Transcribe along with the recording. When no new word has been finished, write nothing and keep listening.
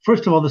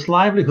First of all, this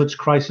livelihoods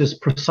crisis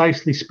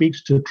precisely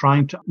speaks to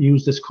trying to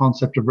use this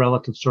concept of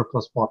relative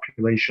surplus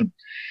population.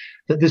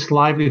 That this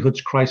livelihoods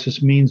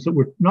crisis means that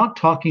we're not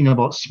talking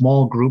about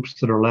small groups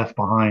that are left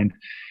behind.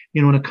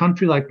 You know, in a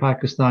country like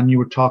Pakistan, you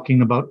were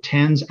talking about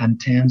tens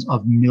and tens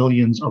of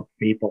millions of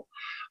people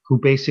who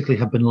basically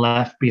have been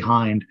left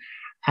behind.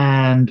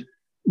 And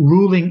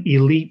ruling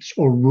elites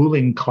or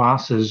ruling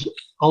classes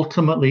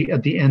ultimately,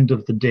 at the end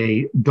of the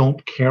day,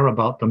 don't care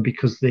about them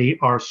because they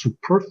are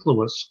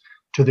superfluous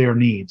to their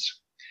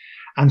needs.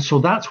 And so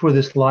that's where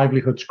this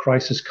livelihoods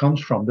crisis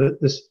comes from.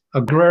 This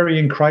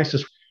agrarian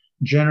crisis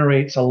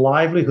generates a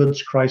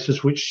livelihoods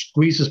crisis which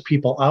squeezes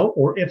people out,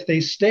 or if they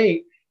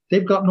stay,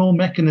 they've got no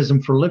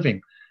mechanism for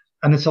living.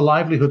 And it's a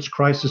livelihoods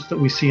crisis that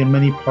we see in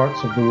many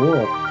parts of the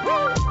world.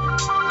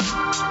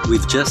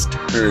 We've just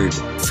heard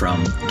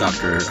from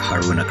Dr.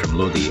 Haroon Akram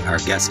Lodhi, our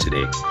guest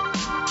today.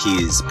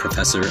 He's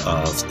professor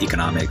of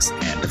economics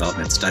and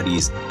development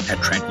studies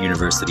at Trent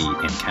University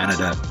in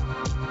Canada.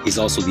 He's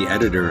also the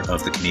editor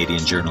of the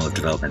Canadian Journal of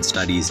Development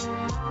Studies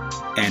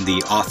and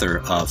the author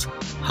of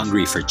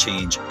Hungry for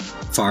Change,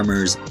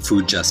 Farmers,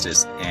 Food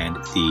Justice, and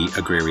the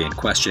Agrarian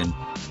Question.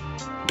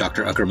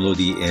 Dr. Akram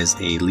Lodhi is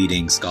a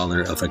leading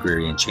scholar of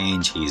agrarian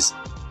change. He's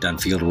done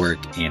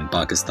fieldwork in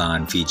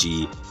Pakistan,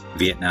 Fiji,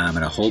 Vietnam,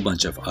 and a whole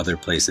bunch of other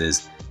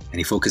places. And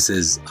he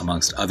focuses,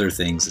 amongst other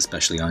things,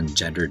 especially on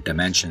gender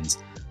dimensions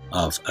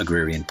of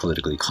agrarian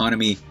political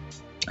economy.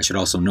 I should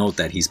also note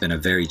that he's been a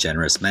very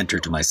generous mentor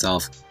to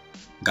myself,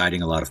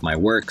 guiding a lot of my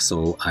work,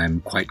 so I'm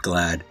quite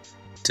glad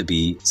to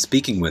be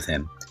speaking with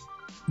him.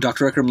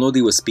 Dr. Akram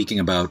Lodhi was speaking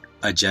about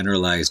a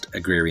generalized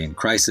agrarian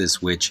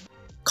crisis, which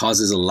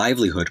causes a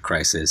livelihood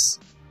crisis,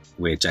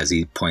 which, as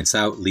he points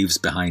out, leaves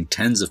behind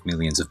tens of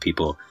millions of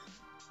people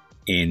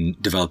in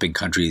developing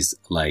countries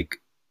like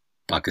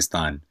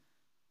Pakistan.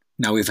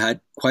 Now, we've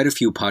had quite a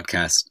few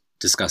podcasts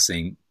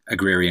discussing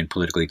agrarian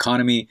political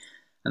economy,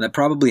 and that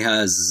probably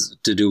has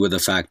to do with the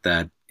fact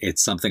that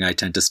it's something I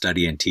tend to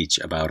study and teach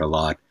about a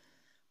lot.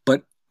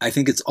 But I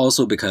think it's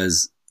also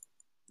because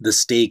the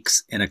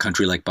stakes in a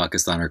country like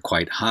Pakistan are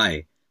quite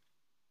high.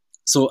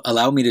 So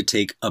allow me to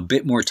take a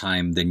bit more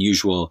time than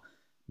usual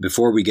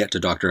before we get to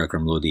Dr.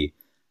 Akram Lodhi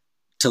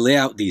to lay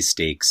out these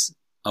stakes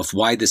of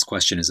why this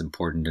question is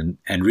important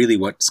and really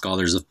what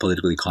scholars of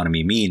political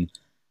economy mean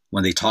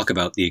when they talk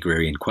about the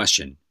agrarian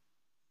question.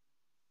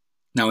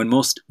 Now, in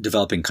most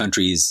developing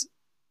countries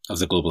of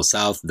the global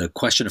south, the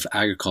question of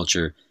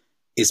agriculture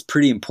is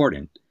pretty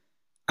important.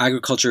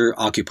 Agriculture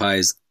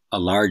occupies a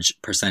large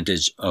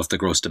percentage of the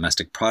gross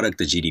domestic product,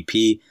 the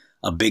GDP.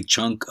 A big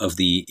chunk of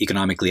the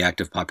economically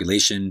active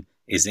population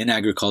is in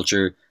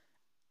agriculture.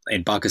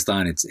 In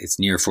Pakistan, it's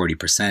near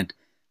 40%.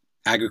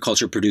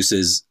 Agriculture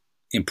produces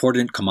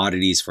important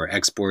commodities for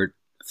export,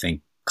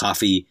 think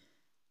coffee,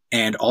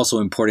 and also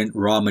important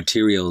raw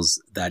materials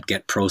that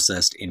get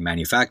processed in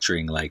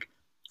manufacturing, like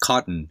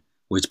cotton,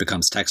 which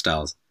becomes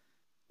textiles.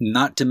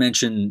 Not to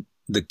mention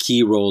the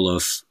key role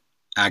of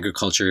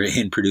agriculture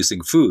in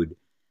producing food.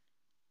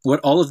 What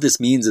all of this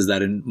means is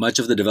that in much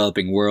of the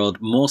developing world,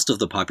 most of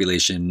the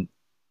population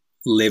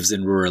lives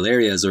in rural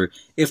areas, or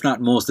if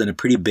not most, then a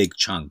pretty big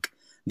chunk.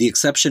 The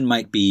exception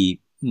might be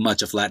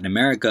much of Latin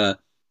America,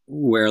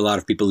 where a lot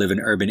of people live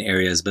in urban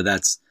areas, but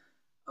that's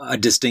a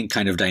distinct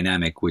kind of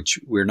dynamic, which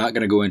we're not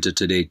going to go into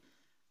today.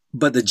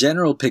 But the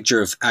general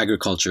picture of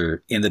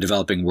agriculture in the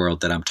developing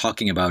world that I'm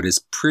talking about is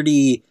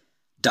pretty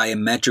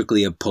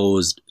diametrically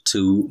opposed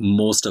to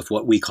most of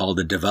what we call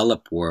the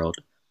developed world.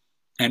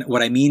 And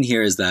what I mean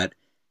here is that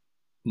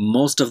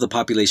most of the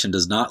population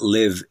does not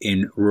live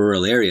in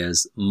rural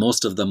areas.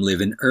 Most of them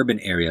live in urban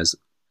areas.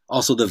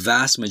 Also, the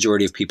vast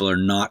majority of people are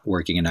not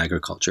working in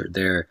agriculture.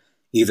 They're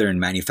either in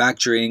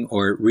manufacturing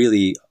or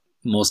really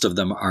most of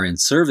them are in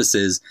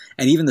services.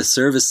 And even the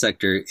service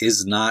sector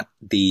is not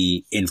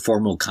the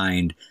informal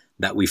kind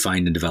that we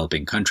find in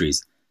developing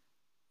countries.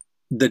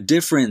 The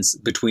difference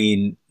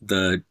between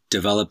the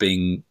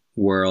developing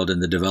world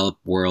and the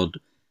developed world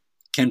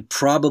can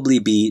probably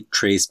be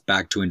traced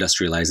back to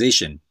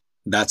industrialization.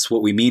 That's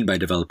what we mean by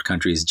developed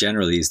countries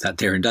generally, is that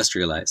they're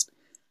industrialized.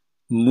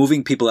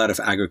 Moving people out of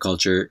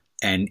agriculture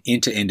and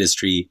into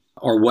industry,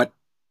 or what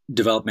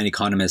development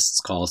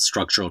economists call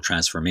structural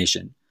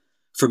transformation.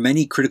 For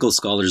many critical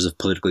scholars of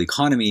political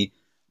economy,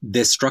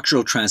 this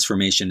structural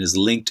transformation is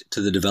linked to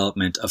the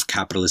development of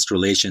capitalist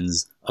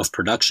relations of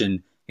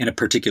production in a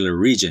particular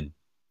region.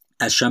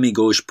 As Shami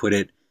Ghosh put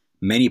it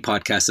many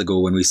podcasts ago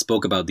when we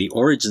spoke about the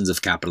origins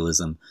of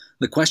capitalism,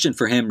 the question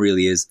for him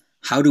really is,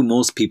 how do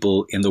most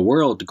people in the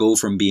world go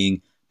from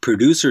being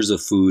producers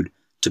of food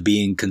to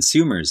being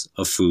consumers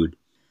of food?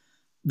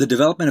 The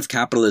development of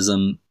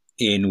capitalism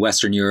in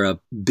Western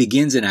Europe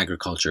begins in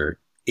agriculture.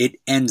 It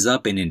ends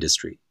up in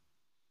industry.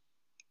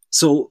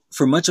 So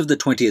for much of the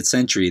 20th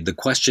century, the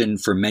question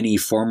for many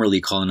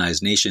formerly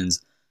colonized nations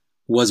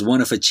was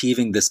one of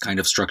achieving this kind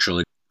of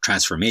structural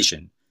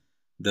transformation.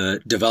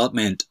 The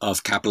development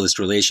of capitalist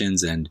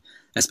relations and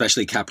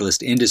especially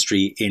capitalist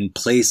industry in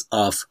place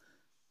of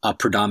a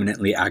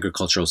predominantly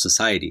agricultural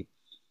society.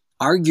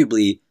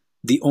 Arguably,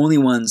 The only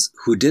ones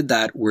who did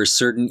that were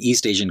certain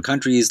East Asian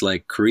countries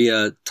like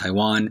Korea,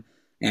 Taiwan,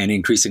 and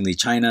increasingly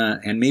China,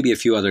 and maybe a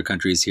few other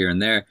countries here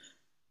and there.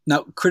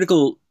 Now,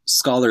 critical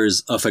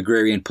scholars of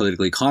agrarian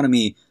political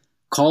economy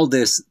call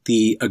this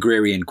the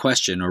agrarian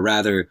question, or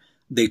rather,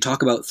 they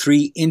talk about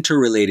three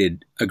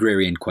interrelated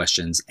agrarian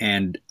questions,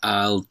 and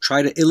I'll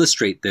try to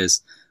illustrate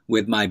this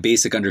with my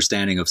basic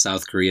understanding of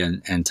South Korea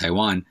and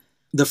Taiwan.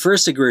 The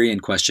first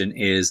agrarian question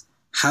is,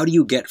 how do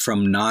you get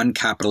from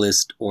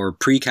non-capitalist or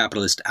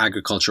pre-capitalist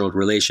agricultural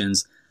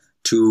relations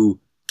to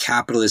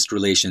capitalist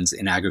relations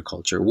in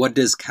agriculture? What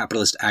does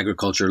capitalist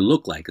agriculture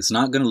look like? It's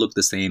not going to look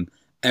the same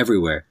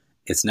everywhere.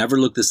 It's never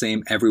looked the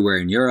same everywhere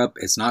in Europe.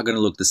 It's not going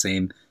to look the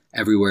same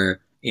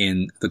everywhere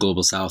in the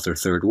global South or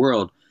third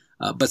world.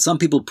 But some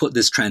people put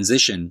this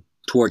transition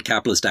toward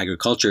capitalist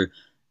agriculture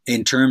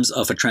in terms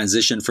of a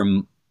transition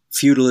from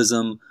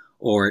feudalism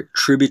or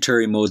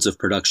tributary modes of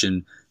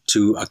production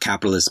to a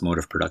capitalist mode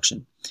of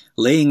production.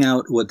 Laying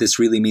out what this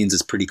really means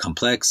is pretty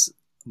complex,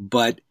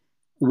 but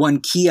one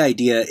key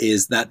idea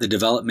is that the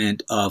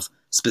development of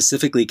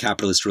specifically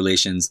capitalist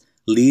relations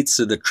leads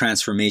to the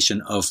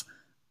transformation of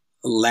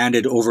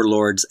landed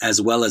overlords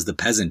as well as the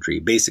peasantry.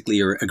 Basically,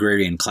 your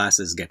agrarian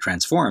classes get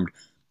transformed.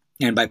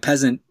 And by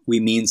peasant, we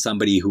mean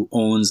somebody who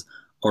owns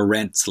or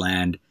rents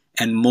land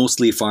and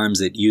mostly farms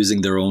it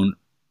using their own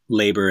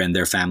labor and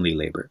their family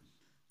labor.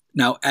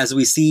 Now, as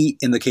we see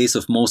in the case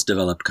of most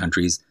developed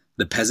countries,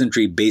 the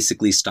peasantry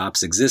basically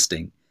stops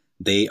existing.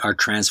 They are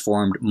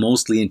transformed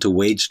mostly into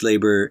waged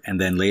labor and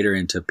then later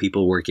into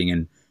people working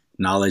in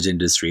knowledge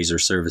industries or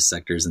service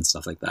sectors and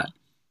stuff like that.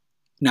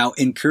 Now,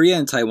 in Korea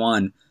and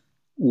Taiwan,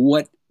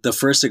 what the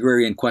first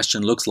agrarian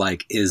question looks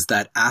like is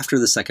that after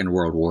the Second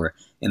World War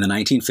in the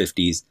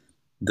 1950s,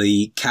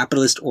 the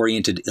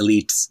capitalist-oriented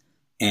elites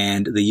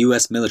and the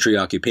U.S. military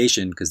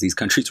occupation, because these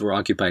countries were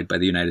occupied by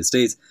the United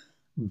States,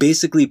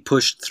 basically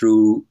pushed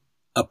through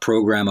a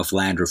program of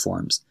land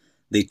reforms.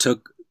 They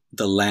took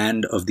the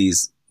land of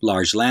these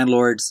large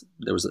landlords.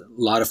 There was a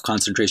lot of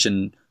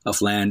concentration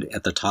of land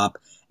at the top,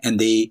 and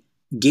they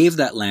gave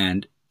that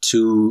land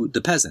to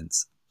the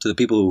peasants, to the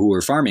people who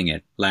were farming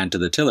it, land to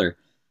the tiller.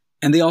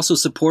 And they also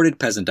supported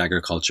peasant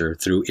agriculture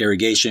through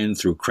irrigation,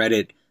 through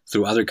credit,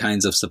 through other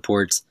kinds of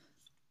supports.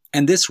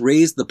 And this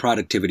raised the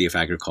productivity of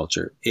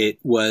agriculture. It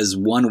was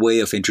one way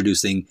of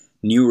introducing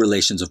new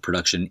relations of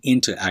production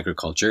into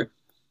agriculture.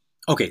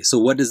 Okay, so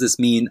what does this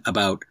mean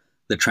about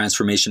the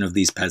transformation of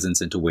these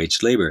peasants into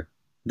waged labor?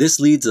 This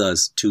leads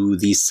us to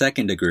the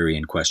second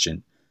agrarian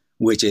question,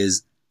 which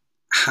is,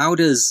 how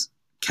does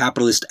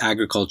capitalist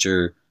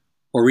agriculture,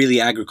 or really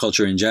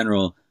agriculture in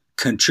general,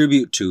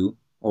 contribute to,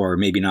 or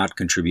maybe not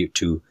contribute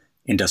to,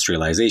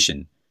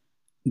 industrialization?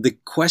 The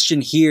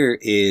question here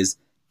is,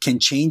 can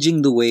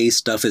changing the way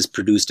stuff is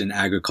produced in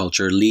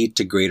agriculture lead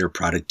to greater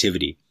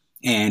productivity?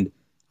 And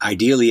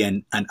ideally,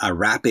 a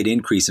rapid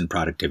increase in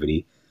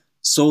productivity,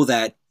 so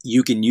that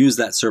you can use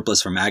that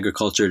surplus from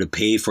agriculture to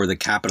pay for the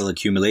capital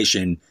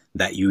accumulation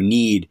that you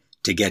need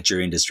to get your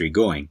industry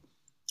going.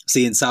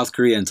 See, in South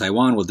Korea and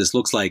Taiwan, what this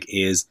looks like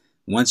is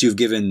once you've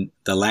given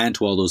the land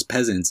to all those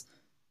peasants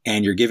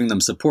and you're giving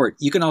them support,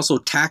 you can also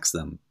tax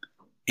them.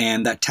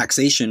 And that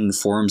taxation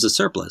forms a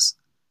surplus.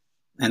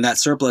 And that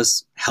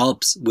surplus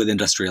helps with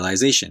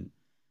industrialization.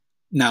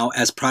 Now,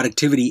 as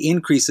productivity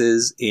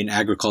increases in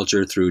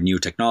agriculture through new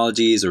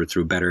technologies or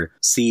through better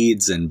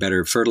seeds and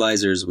better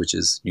fertilizers, which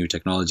is new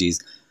technologies,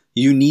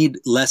 you need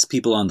less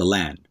people on the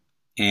land.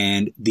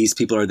 And these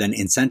people are then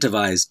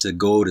incentivized to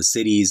go to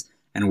cities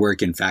and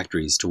work in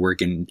factories, to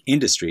work in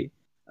industry.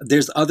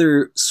 There's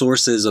other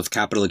sources of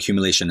capital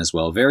accumulation as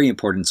well, very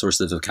important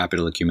sources of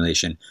capital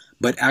accumulation,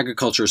 but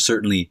agriculture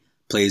certainly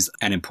plays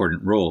an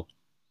important role.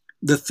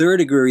 The third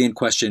agrarian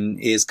question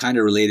is kind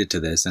of related to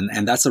this,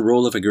 and that's the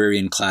role of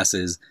agrarian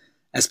classes,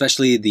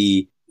 especially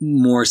the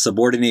more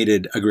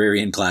subordinated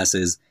agrarian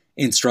classes,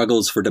 in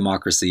struggles for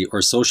democracy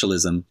or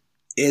socialism.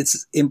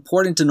 It's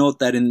important to note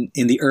that in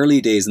the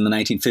early days, in the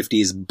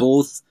 1950s,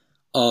 both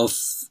of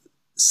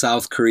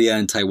South Korea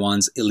and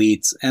Taiwan's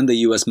elites and the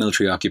U.S.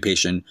 military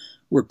occupation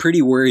were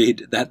pretty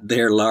worried that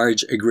their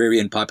large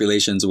agrarian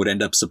populations would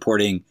end up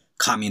supporting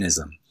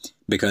communism.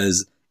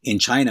 Because in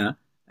China,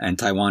 and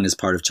Taiwan is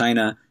part of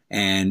China,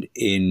 and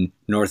in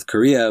North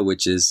Korea,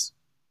 which is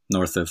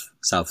north of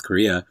South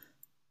Korea,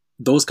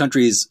 those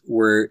countries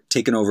were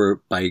taken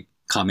over by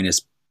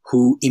communists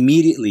who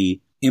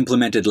immediately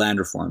implemented land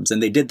reforms.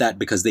 And they did that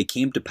because they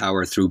came to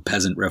power through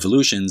peasant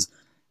revolutions,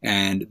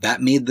 and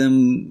that made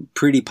them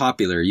pretty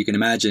popular. You can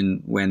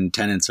imagine when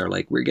tenants are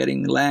like, we're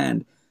getting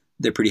land,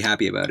 they're pretty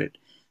happy about it.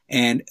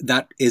 And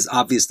that is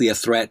obviously a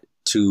threat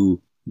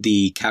to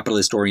the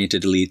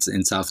capitalist-oriented elites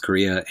in South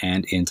Korea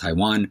and in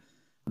Taiwan.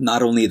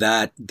 Not only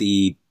that,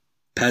 the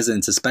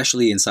peasants,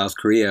 especially in South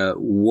Korea,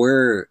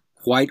 were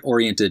quite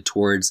oriented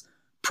towards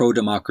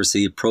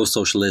pro-democracy,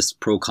 pro-socialist,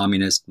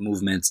 pro-communist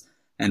movements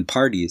and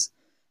parties.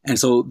 And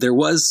so there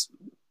was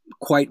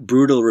quite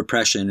brutal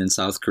repression in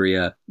South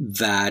Korea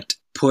that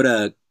put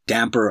a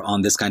damper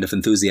on this kind of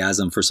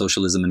enthusiasm for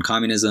socialism and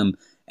communism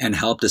and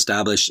helped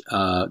establish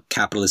a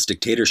capitalist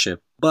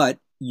dictatorship. But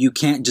you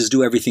can't just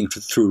do everything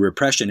through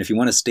repression. If you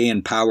want to stay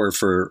in power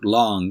for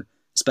long,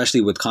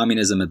 especially with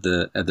communism at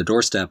the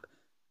doorstep,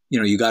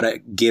 you got to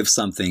give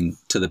something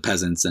to the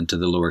peasants and to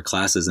the lower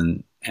classes.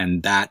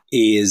 And that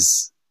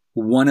is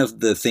one of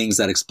the things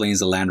that explains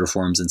the land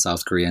reforms in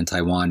South Korea and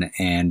Taiwan,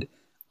 and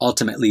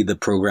ultimately the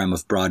program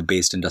of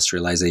broad-based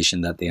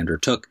industrialization that they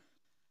undertook.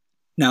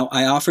 Now,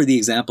 I offer the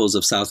examples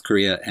of South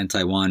Korea and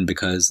Taiwan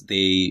because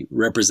they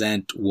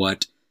represent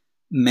what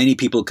many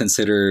people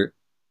consider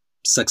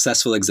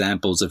successful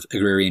examples of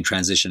agrarian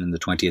transition in the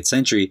 20th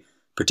century,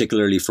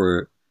 particularly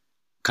for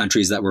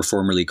countries that were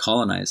formerly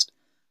colonized.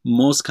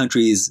 Most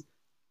countries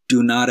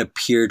do not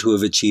appear to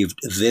have achieved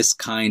this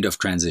kind of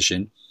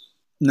transition.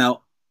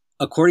 Now,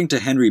 according to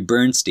Henry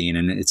Bernstein,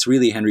 and it's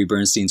really Henry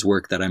Bernstein's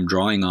work that I'm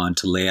drawing on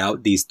to lay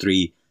out these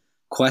three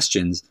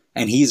questions,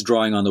 and he's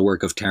drawing on the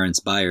work of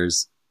Terence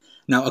Byers.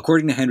 Now,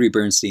 according to Henry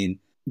Bernstein,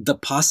 the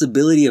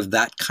possibility of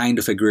that kind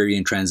of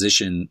agrarian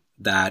transition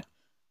that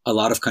a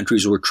lot of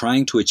countries were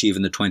trying to achieve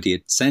in the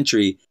 20th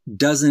century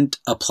doesn't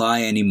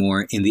apply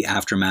anymore in the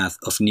aftermath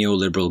of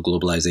neoliberal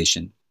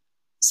globalization.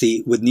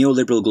 See, with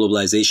neoliberal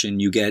globalization,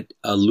 you get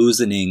a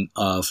loosening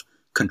of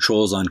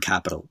controls on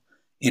capital.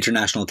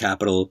 International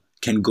capital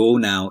can go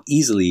now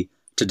easily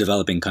to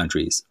developing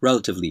countries,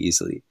 relatively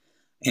easily.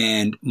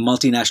 And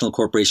multinational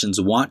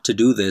corporations want to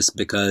do this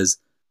because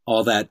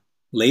all that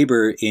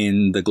labor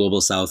in the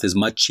global south is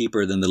much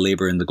cheaper than the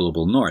labor in the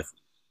global north.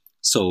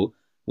 So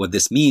what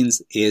this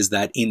means is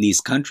that in these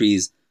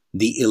countries,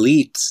 the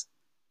elites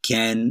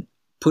can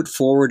put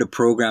forward a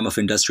program of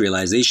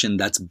industrialization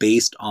that's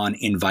based on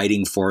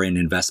inviting foreign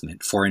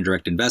investment. Foreign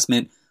direct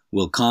investment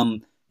will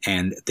come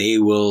and they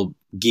will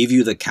give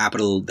you the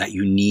capital that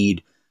you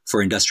need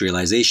for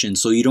industrialization.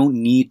 So you don't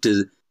need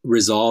to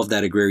resolve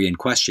that agrarian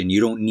question. You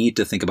don't need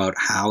to think about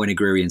how an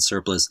agrarian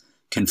surplus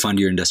can fund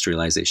your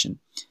industrialization.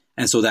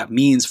 And so that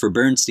means for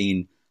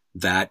Bernstein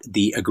that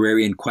the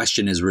agrarian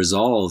question is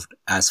resolved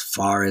as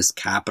far as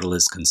capital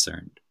is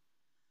concerned.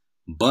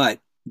 But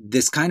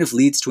this kind of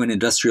leads to an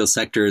industrial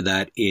sector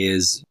that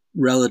is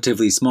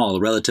relatively small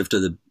relative to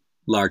the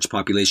large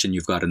population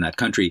you've got in that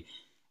country.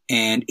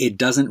 And it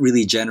doesn't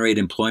really generate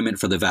employment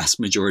for the vast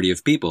majority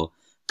of people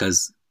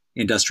because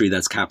industry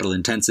that's capital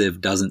intensive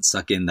doesn't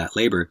suck in that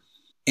labor.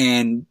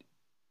 And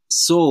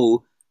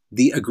so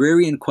the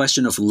agrarian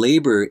question of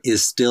labor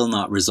is still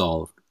not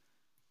resolved.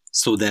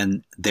 So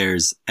then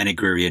there's an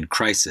agrarian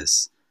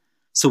crisis.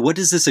 So what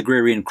does this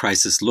agrarian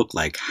crisis look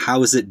like?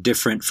 How is it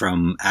different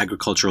from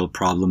agricultural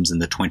problems in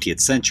the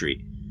 20th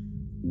century?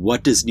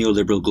 What does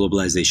neoliberal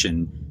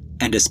globalization,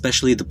 and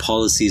especially the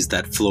policies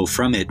that flow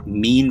from it,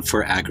 mean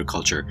for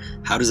agriculture?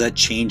 How does that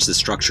change the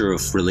structure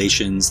of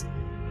relations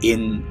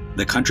in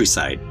the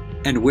countryside?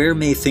 And where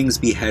may things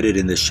be headed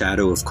in the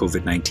shadow of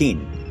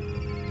COVID-19?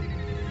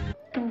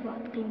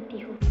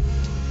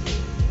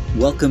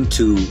 Welcome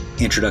to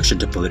Introduction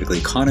to Political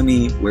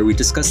Economy, where we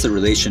discuss the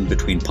relation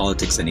between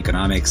politics and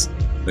economics,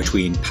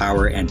 between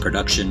power and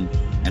production,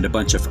 and a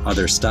bunch of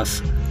other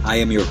stuff. I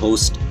am your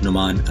host,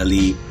 Numan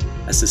Ali,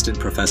 Assistant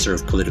Professor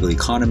of Political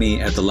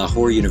Economy at the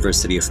Lahore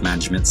University of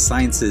Management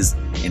Sciences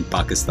in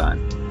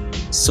Pakistan.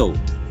 So,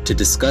 to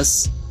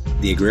discuss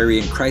the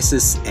agrarian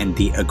crisis and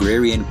the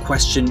agrarian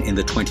question in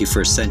the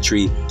 21st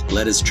century,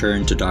 let us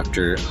turn to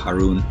Dr.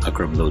 Haroon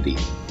Akram Lodi.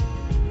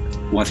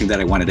 One thing that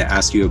I wanted to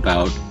ask you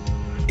about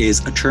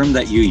is a term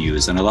that you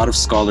use, and a lot of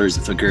scholars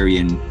of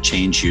agrarian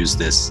change use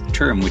this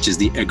term, which is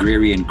the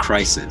agrarian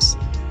crisis.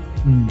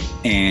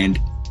 And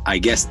I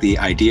guess the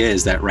idea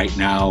is that right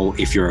now,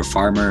 if you're a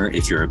farmer,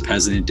 if you're a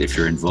peasant, if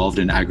you're involved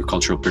in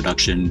agricultural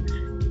production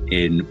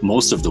in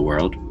most of the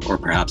world, or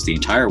perhaps the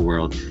entire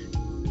world,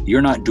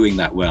 you're not doing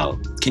that well.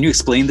 Can you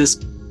explain this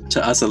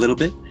to us a little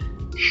bit?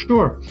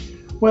 Sure.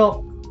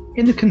 Well,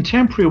 in the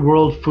contemporary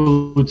world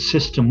food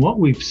system, what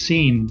we've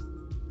seen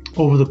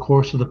over the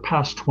course of the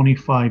past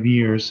 25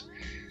 years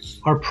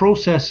are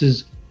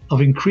processes of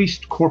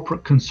increased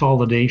corporate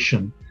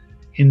consolidation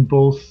in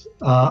both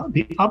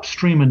the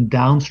upstream and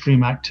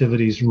downstream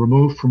activities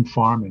removed from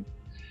farming.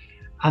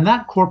 And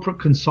that corporate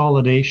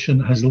consolidation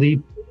has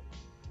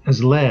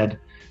led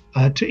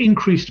to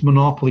increased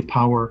monopoly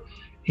power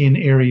in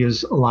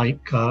areas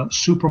like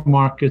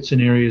supermarkets, in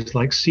areas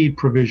like seed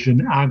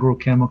provision,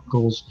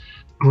 agrochemicals,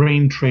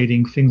 grain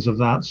trading, things of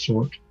that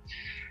sort.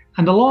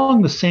 And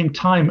along the same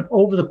time,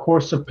 over the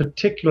course of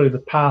particularly the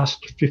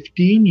past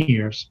 15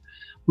 years,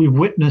 we've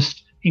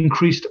witnessed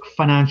increased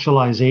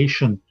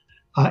financialization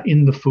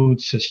in the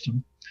food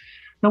system.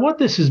 Now, what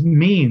this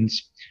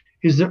means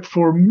is that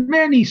for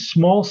many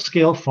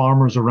small-scale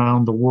farmers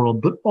around the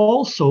world, but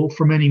also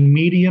for many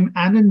medium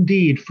and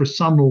indeed for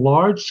some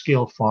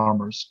large-scale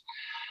farmers,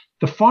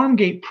 the farm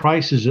gate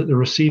prices that they're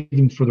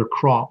receiving for their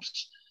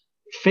crops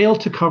fail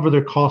to cover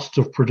their costs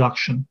of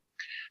production,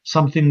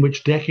 something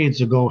which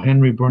decades ago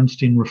Henry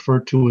Bernstein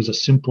referred to as a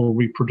simple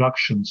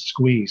reproduction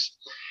squeeze.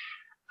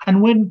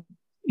 And when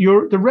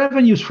the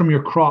revenues from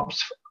your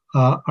crops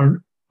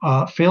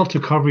fail to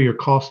cover your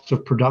costs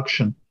of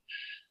production,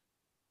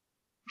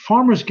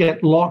 farmers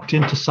get locked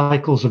into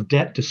cycles of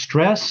debt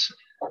distress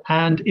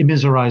and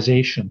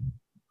immiserization.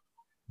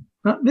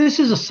 Now, this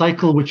is a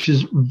cycle which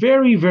is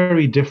very,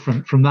 very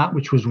different from that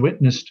which was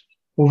witnessed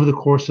over the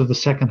course of the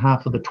second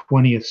half of the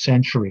 20th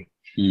century,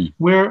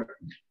 where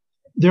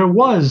there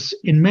was,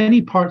 in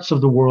many parts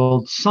of the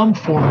world, some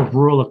form of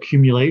rural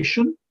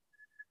accumulation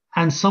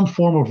and some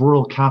form of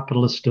rural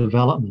capitalist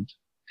development.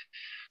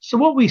 So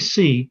what we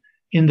see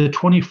in the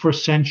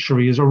 21st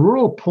century is a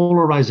rural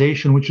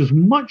polarization which is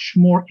much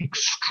more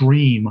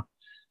extreme,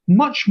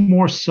 much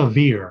more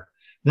severe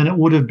than it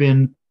would have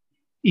been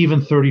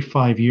even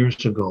 35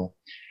 years ago.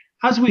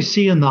 As we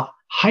see in the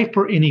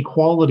hyper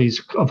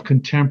inequalities of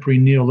contemporary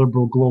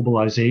neoliberal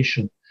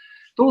globalization,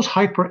 those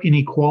hyper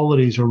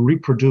inequalities are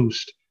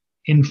reproduced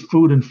in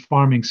food and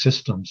farming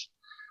systems,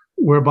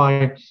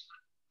 whereby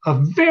a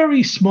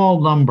very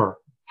small number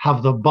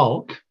have the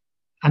bulk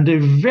and a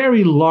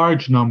very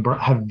large number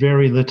have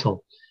very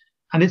little.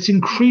 And it's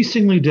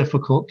increasingly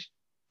difficult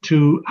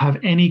to have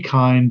any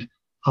kind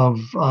of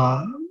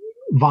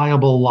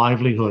viable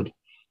livelihood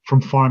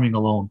from farming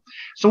alone.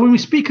 So when we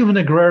speak of an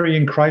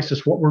agrarian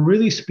crisis, what we're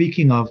really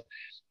speaking of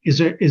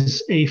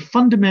is a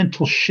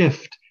fundamental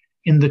shift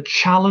in the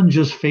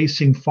challenges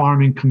facing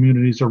farming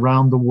communities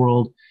around the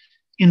world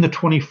in the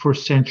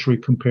 21st century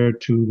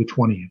compared to the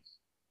 20th.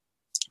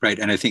 Right.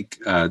 And I think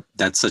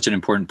that's such an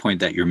important point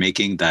that you're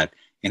making, that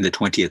in the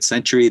 20th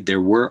century,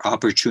 there were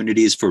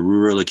opportunities for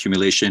rural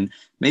accumulation,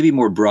 maybe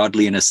more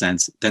broadly in a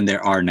sense than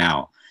there are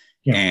now.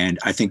 Yeah. And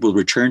I think we'll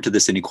return to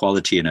this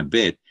inequality in a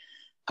bit.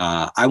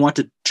 I want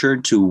to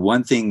turn to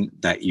one thing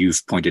that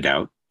you've pointed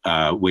out,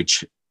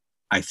 which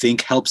I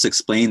think helps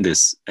explain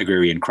this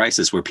agrarian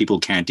crisis where people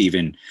can't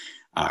even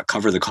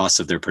cover the costs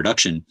of their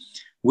production,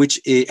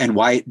 and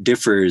why it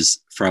differs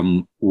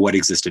from what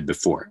existed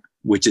before,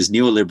 which is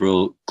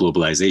neoliberal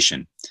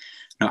globalization.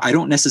 Now, I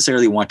don't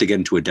necessarily want to get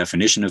into a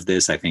definition of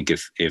this. I think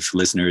if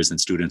listeners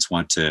and students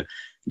want to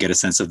get a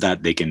sense of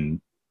that, they can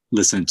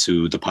listen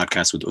to the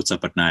podcast with Utsa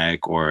Patnaik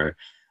or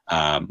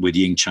with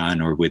Ying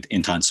Chan or with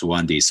Intan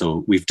Suwandi.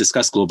 So we've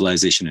discussed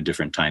globalization in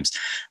different times.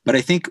 But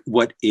I think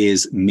what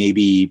is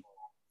maybe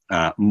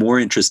more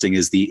interesting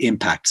is the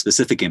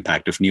specific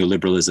impact of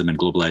neoliberalism and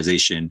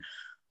globalization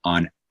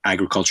on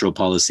agricultural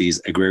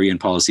policies, agrarian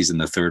policies in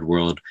the third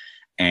world,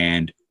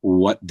 and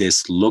what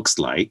this looks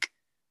like.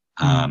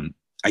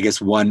 I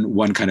guess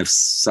one kind of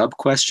sub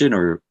question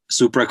or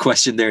supra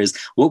question there is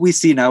what we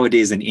see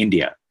nowadays in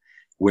India,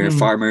 where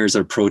farmers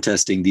are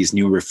protesting these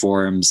new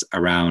reforms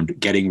around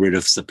getting rid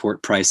of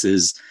support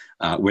prices,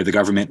 where the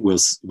government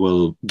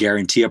will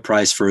guarantee a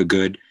price for a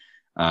good,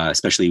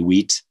 especially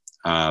wheat,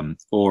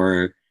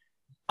 or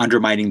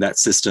undermining that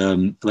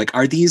system. Like,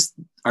 are these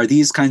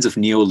kinds of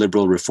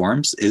neoliberal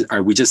reforms?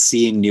 Are we just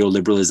seeing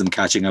neoliberalism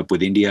catching up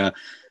with India,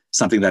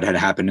 something that had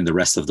happened in the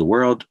rest of the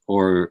world,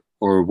 or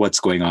what's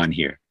going on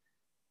here?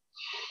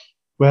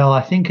 Well,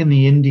 I think in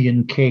the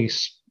Indian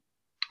case,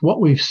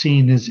 what we've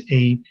seen is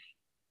a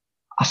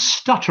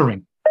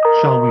stuttering,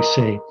 shall we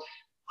say,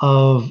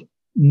 of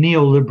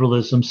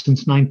neoliberalism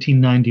since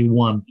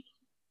 1991,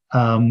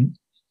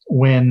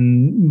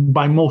 when,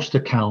 by most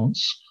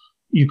accounts,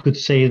 you could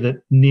say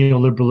that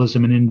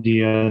neoliberalism in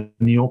India and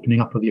the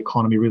opening up of the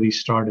economy really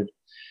started.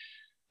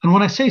 And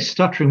when I say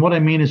stuttering, what I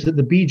mean is that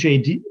the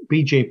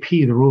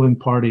BJP, the ruling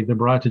party, the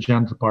Bharatiya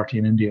Janata Party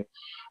in India,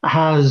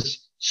 has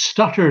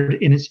stuttered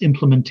in its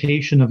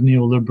implementation of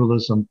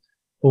neoliberalism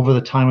over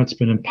the time it's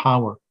been in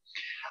power.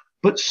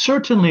 But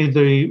certainly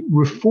the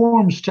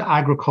reforms to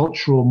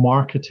agricultural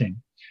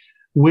marketing,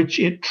 which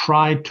it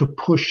tried to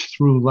push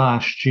through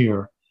last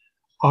year,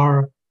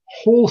 are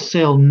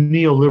wholesale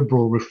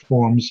neoliberal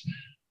reforms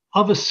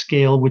of a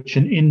scale which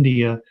in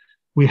India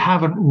we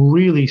haven't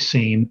really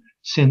seen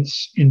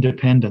since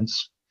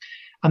independence.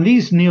 And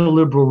these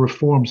neoliberal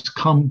reforms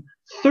come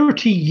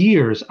 30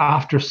 years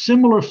after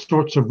similar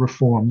sorts of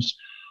reforms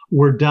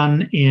were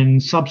done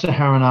in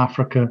sub-Saharan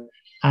Africa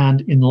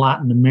and in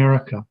Latin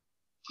America.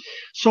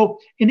 So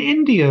in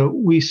India,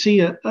 we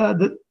see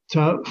that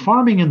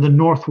farming in the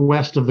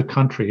northwest of the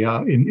country,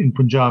 in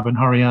Punjab and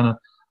Haryana,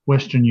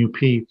 Western UP,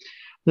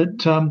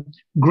 that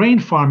grain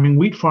farming,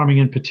 wheat farming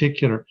in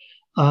particular,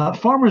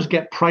 farmers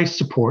get price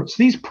supports.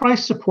 These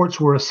price supports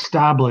were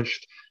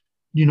established,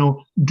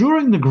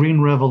 during the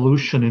Green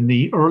Revolution in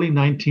the early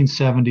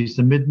 1970s,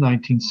 the mid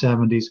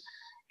 1970s,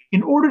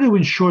 in order to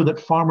ensure that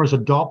farmers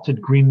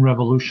adopted Green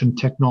Revolution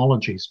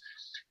technologies,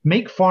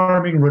 make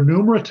farming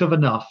remunerative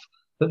enough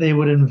that they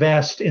would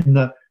invest in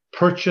the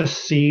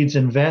purchased seeds,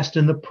 invest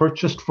in the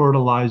purchased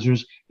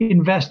fertilizers,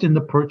 invest in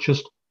the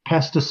purchased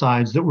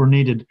pesticides that were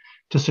needed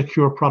to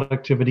secure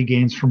productivity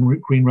gains from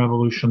Green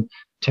Revolution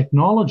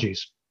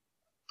technologies.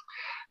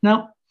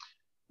 Now,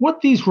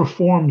 what these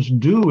reforms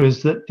do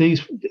is that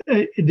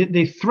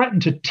they threaten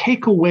to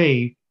take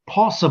away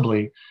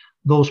possibly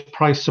those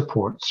price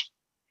supports.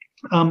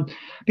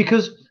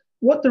 Because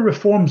what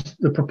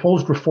the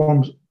proposed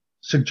reforms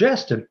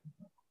suggested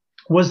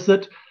was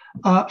that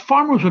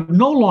farmers would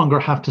no longer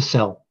have to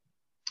sell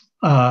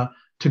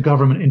to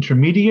government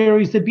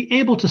intermediaries. They'd be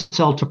able to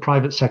sell to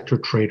private sector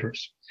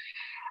traders.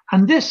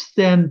 And this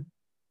then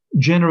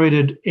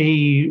generated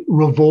a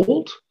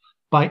revolt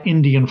by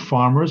Indian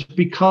farmers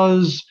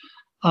because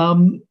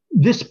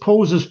this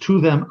poses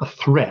to them a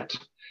threat,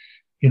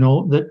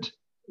 that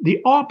the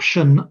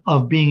option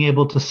of being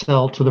able to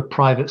sell to the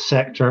private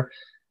sector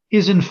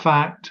is in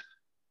fact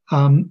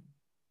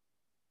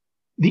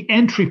the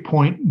entry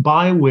point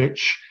by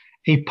which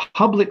a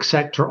public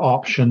sector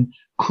option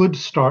could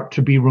start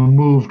to be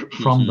removed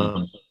from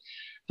them.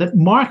 That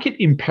market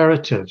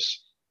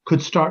imperatives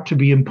could start to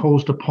be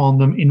imposed upon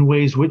them in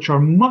ways which are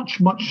much,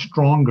 much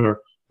stronger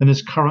than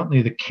is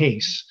currently the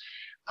case.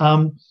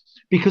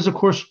 Because, of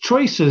course,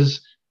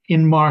 choices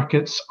in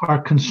markets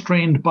are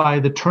constrained by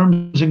the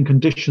terms and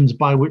conditions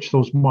by which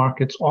those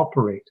markets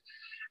operate.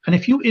 And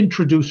if you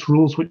introduce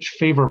rules which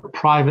favor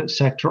private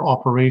sector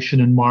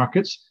operation in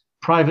markets,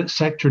 private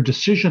sector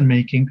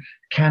decision-making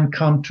can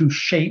come to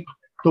shape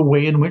the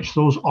way in which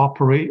those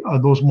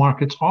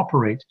markets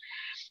operate.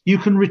 You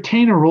can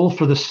retain a role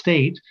for the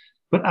state,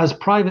 but as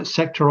private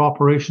sector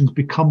operations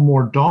become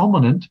more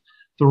dominant,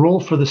 the role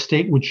for the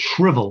state would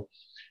shrivel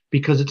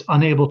because it's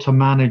unable to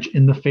manage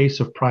in the face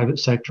of private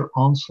sector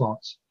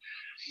onslaughts.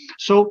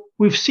 So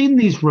we've seen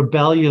these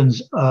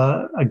rebellions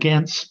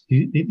against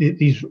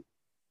these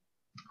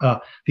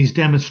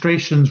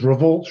demonstrations,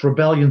 revolts,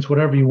 rebellions,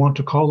 whatever you want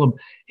to call them,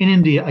 in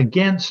India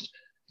against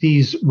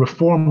these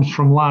reforms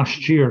from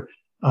last year,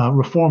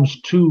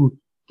 reforms to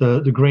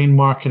the grain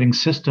marketing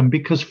system,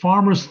 because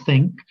farmers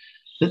think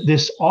that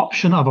this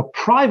option of a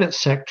private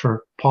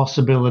sector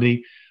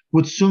possibility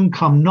would soon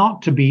come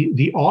not to be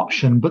the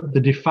option, but the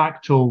de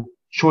facto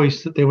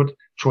choice that they would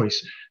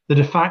the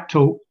de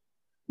facto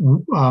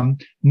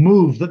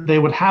move that they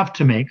would have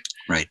to make.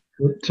 Right.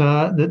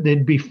 That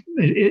they'd be,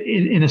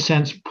 in a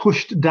sense,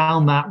 pushed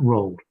down that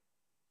road.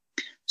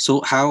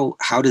 So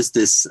how does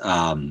this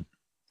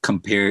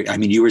compare? I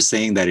mean, you were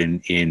saying that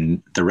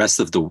in the rest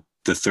of the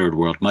third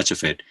world, much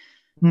of it.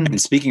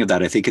 And speaking of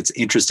that, I think it's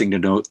interesting to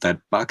note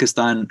that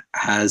Pakistan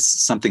has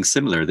something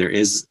similar. There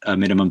is a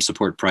minimum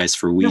support price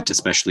for wheat,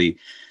 especially.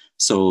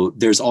 So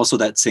there's also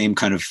that same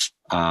kind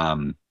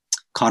of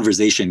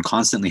conversation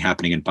constantly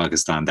happening in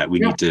Pakistan that we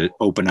need to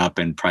open up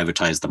and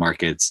privatize the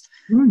markets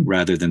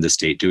rather than the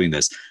state doing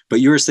this. But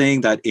you were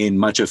saying that in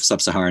much of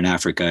sub-Saharan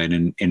Africa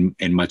and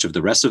in much of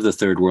the rest of the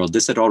third world,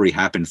 this had already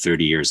happened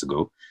 30 years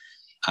ago.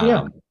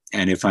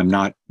 And if I'm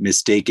not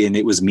mistaken,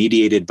 it was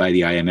mediated by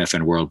the IMF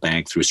and World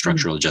Bank through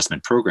structural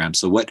adjustment programs.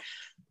 So what,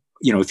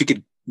 if you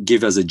could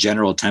give us a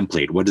general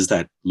template, what does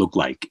that look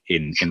like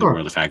in the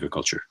world of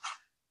agriculture?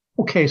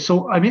 Okay,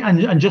 so I mean,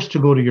 and just to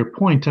go to your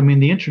point, I mean,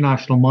 the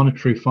International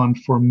Monetary Fund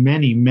for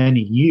many,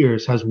 many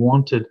years has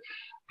wanted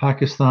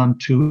Pakistan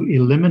to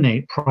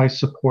eliminate price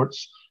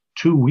supports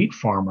to wheat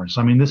farmers.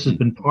 I mean, this has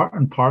been part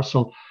and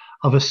parcel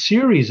of a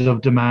series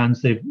of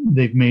demands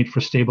they've made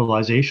for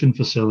stabilization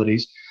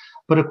facilities.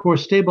 But of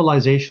course,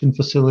 stabilization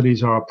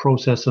facilities are a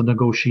process of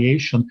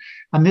negotiation.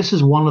 And this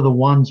is one of the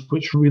ones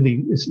which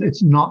really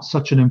it's not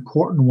such an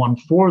important one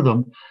for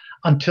them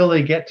until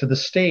they get to the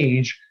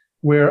stage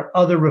where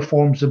other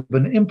reforms have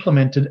been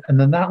implemented, and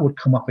then that would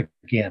come up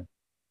again.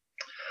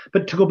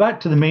 But to go back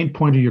to the main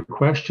point of your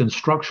question,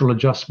 structural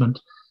adjustment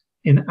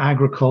in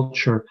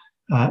agriculture,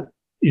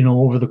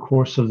 over the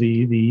course of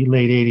the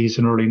late 80s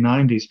and early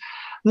 90s.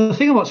 The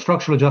thing about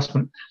structural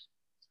adjustment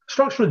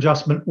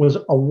was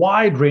a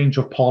wide range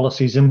of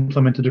policies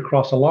implemented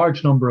across a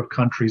large number of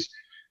countries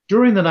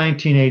during the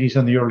 1980s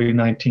and the early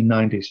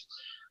 1990s.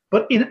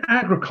 But in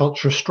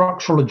agriculture,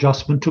 structural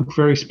adjustment took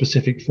very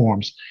specific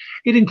forms.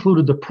 It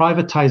included the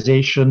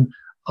privatization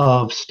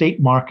of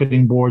state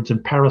marketing boards and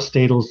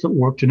parastatals that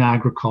worked in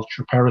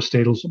agriculture,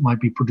 parastatals that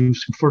might be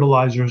producing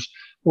fertilizers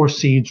or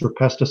seeds or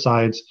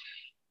pesticides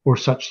or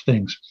such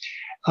things.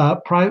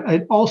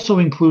 It also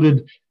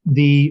included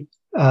the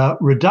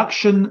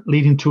reduction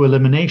leading to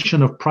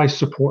elimination of price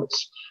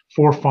supports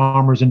for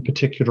farmers in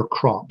particular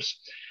crops.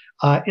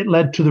 It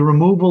led to the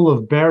removal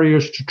of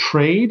barriers to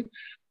trade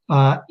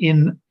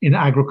in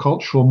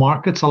agricultural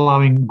markets,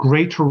 allowing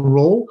greater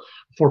role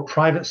for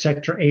private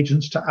sector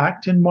agents to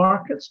act in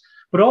markets,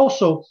 but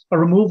also a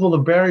removal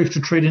of barriers to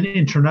trade in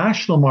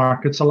international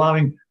markets,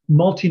 allowing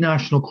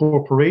multinational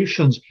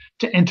corporations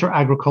to enter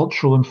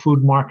agricultural and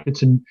food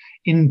markets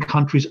in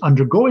countries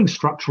undergoing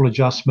structural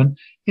adjustment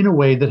in a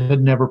way that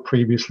had never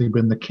previously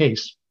been the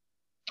case.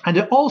 And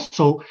it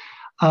also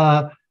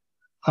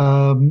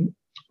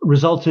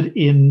resulted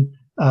in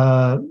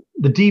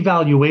the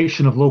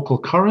devaluation of local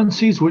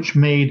currencies, which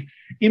made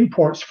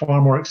imports far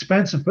more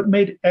expensive, but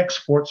made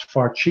exports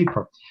far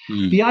cheaper.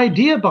 The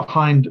idea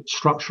behind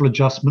structural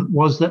adjustment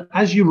was that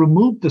as you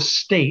remove the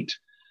state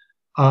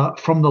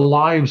from the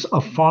lives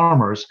of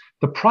farmers,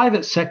 the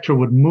private sector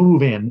would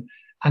move in.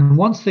 And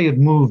once they had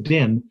moved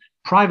in,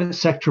 private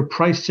sector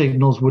price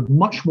signals would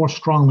much more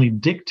strongly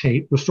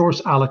dictate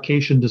resource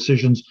allocation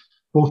decisions,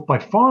 both by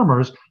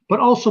farmers, but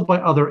also by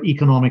other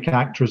economic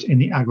actors in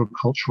the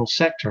agricultural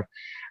sector.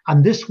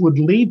 And this would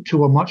lead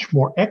to a much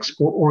more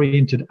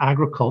export-oriented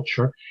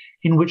agriculture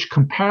in which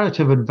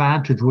comparative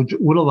advantage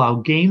would allow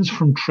gains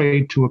from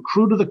trade to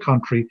accrue to the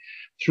country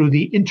through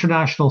the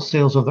international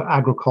sales of their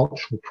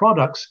agricultural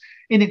products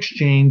in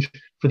exchange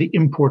for the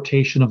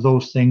importation of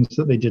those things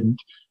that they didn't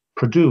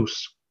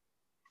produce.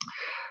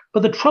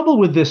 But the trouble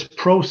with this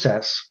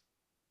process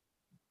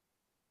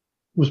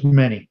was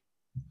many.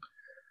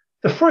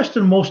 The first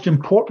and most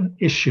important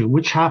issue,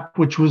 which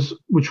was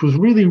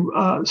really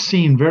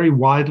seen very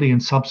widely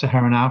in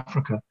sub-Saharan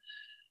Africa,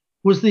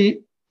 was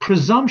the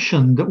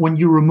presumption that when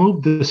you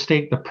removed the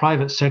state, the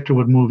private sector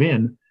would move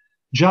in,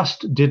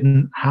 just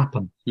didn't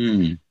happen.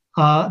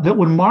 That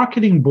when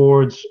marketing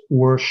boards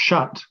were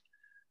shut,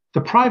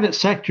 the private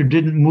sector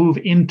didn't move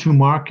into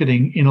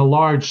marketing in a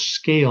large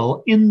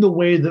scale in the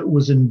way that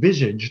was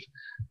envisaged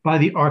by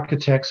the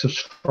architects of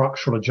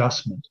structural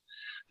adjustment.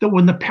 That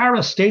when the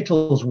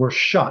parastatals were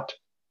shut,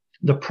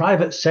 the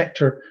private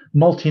sector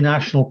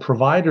multinational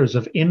providers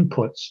of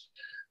inputs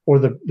or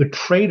the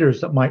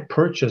traders that might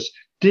purchase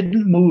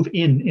didn't move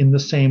in the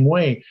same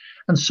way.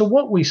 And so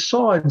what we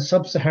saw in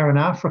sub-Saharan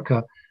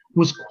Africa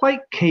was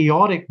quite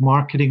chaotic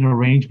marketing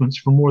arrangements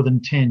for more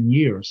than 10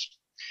 years.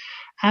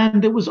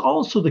 And it was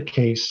also the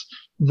case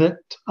that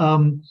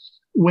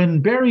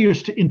when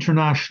barriers to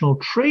international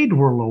trade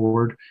were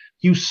lowered,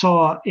 you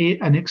saw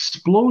an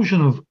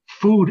explosion of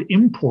food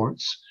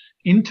imports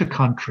into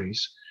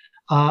countries,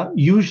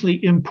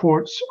 usually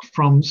imports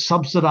from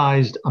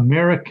subsidized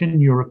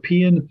American,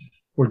 European,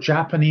 or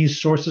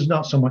Japanese sources,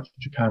 not so much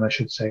Japan, I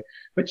should say,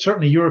 but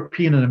certainly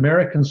European and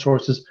American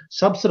sources,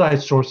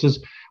 subsidized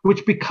sources,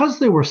 which because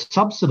they were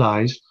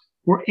subsidized,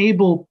 were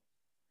able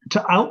to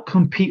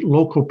outcompete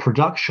local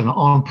production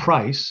on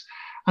price.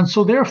 And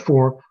so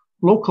therefore,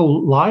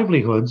 local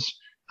livelihoods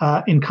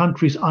in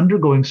countries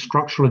undergoing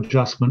structural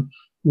adjustment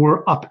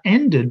were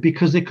upended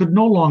because they could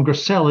no longer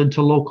sell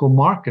into local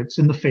markets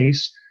in the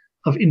face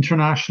of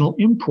international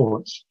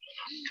imports.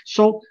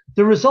 So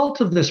the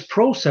result of this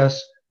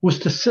process was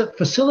to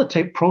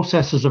facilitate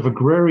processes of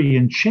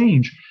agrarian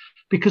change,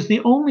 because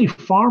the only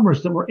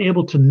farmers that were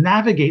able to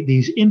navigate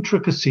these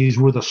intricacies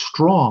were the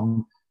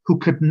strong, who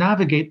could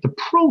navigate the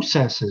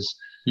processes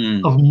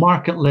of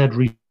market-led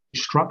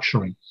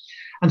restructuring.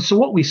 And so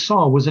what we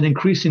saw was an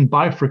increasing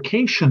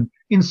bifurcation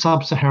in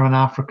sub-Saharan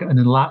Africa and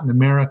in Latin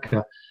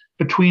America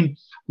between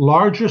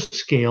larger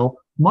scale,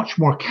 much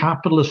more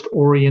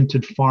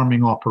capitalist-oriented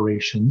farming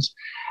operations,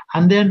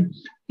 and then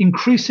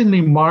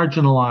increasingly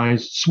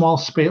marginalized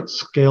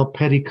small-scale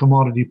petty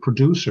commodity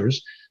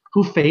producers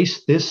who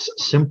face this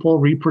simple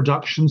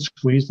reproduction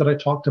squeeze that I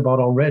talked about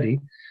already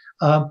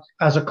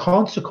as a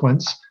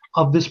consequence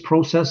of this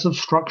process of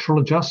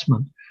structural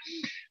adjustment.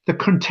 The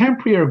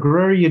contemporary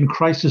agrarian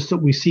crisis that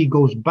we see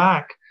goes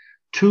back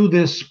to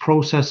this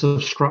process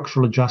of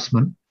structural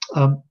adjustment.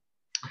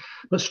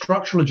 But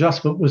structural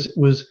adjustment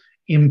was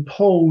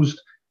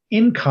imposed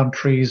in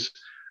countries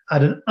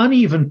at an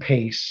uneven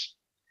pace.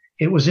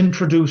 It was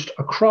introduced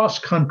across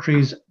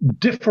countries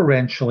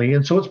differentially,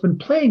 and so it's been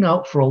playing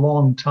out for a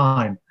long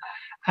time.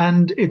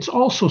 And it's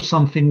also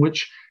something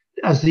which,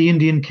 as the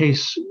Indian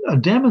case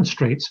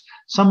demonstrates,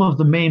 some of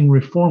the main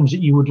reforms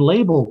that you would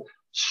label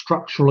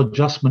structural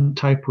adjustment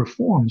type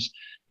reforms.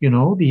 You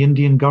know, the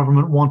Indian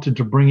government wanted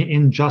to bring it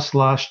in just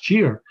last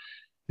year.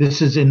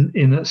 This is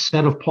in a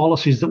set of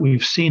policies that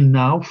we've seen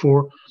now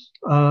for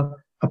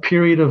a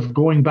period of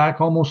going back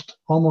almost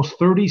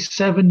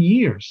 37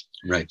 years.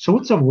 Right. So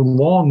it's a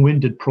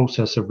long-winded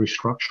process of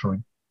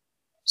restructuring.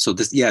 So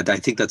this, I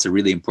think that's a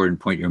really important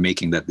point you're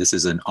making, that this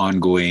is an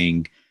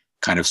ongoing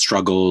kind of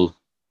struggle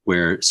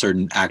where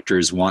certain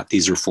actors want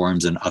these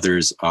reforms and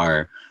others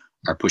are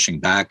pushing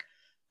back.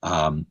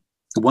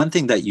 One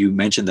thing that you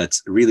mentioned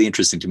that's really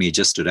interesting to me, it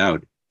just stood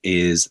out,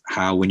 is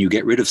how when you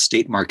get rid of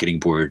state marketing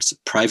boards,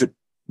 private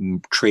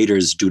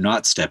traders do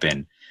not step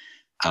in.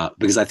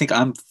 Because I think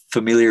I'm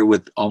familiar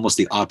with almost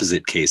the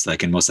opposite case,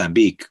 like in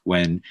Mozambique,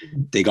 when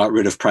they got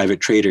rid of private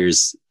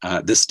traders,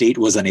 the state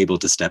was unable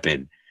to step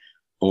in.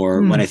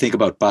 Or when I think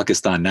about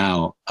Pakistan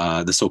now,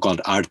 the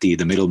so-called Aarti,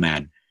 the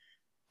middleman,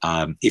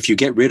 if you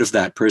get rid of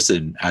that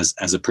person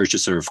as a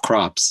purchaser of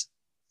crops,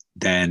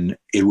 then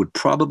it would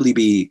probably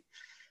be,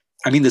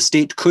 I mean, the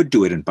state could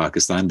do it in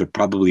Pakistan, but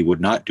probably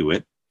would not do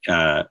it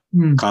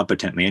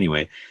competently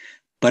anyway.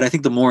 But I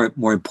think the more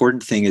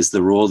important thing is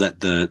the role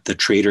that the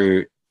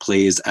trader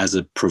plays as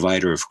a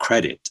provider of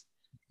credit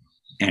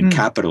and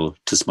capital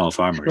to small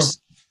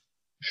farmers.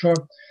 Sure.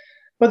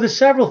 But there's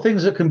several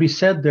things that can be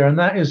said there, and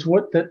that is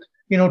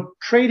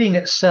trading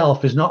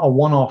itself is not a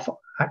one-off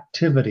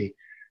activity.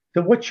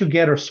 That what you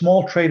get are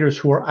small traders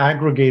who are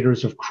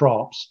aggregators of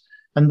crops,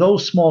 and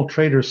those small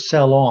traders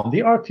sell on. The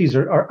Aartis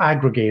are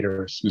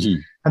aggregators,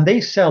 and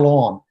they sell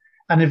on,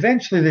 and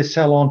eventually they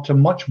sell on to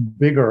much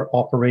bigger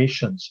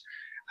operations.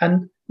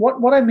 And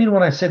what I mean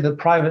when I say the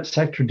private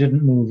sector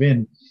didn't move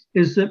in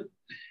is that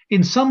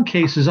in some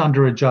cases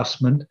under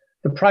adjustment,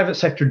 the private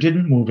sector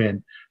didn't move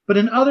in. But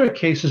in other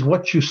cases,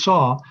 what you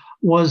saw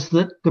was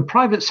that the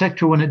private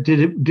sector, when it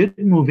did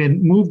move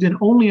in, moved in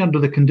only under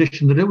the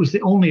condition that it was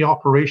the only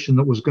operation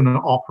that was going to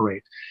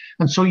operate.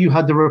 And so you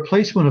had the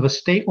replacement of a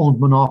state-owned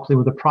monopoly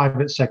with a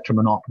private sector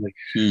monopoly.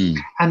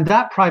 And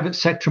that private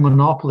sector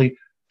monopoly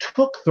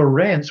took the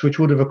rents which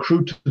would have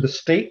accrued to the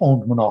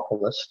state-owned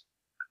monopolist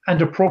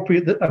and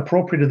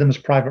appropriated them as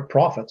private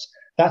profits.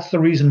 That's the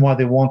reason why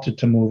they wanted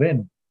to move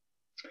in.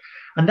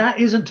 And that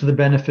isn't to the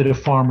benefit of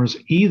farmers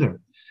either.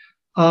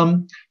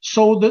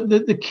 So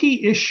the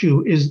key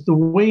issue is the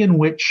way in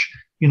which,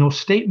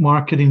 state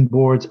marketing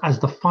boards as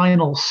the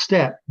final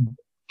step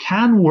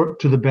can work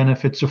to the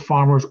benefits of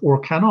farmers or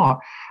cannot.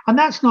 And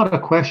that's not a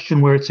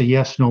question where it's a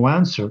yes-no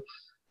answer.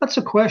 That's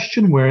a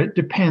question where it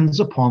depends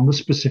upon the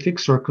specific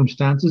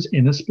circumstances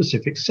in a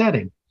specific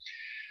setting.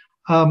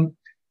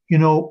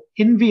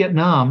 In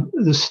Vietnam,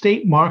 the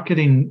state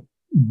marketing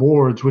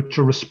boards, which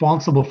are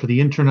responsible for the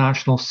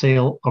international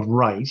sale of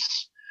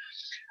rice,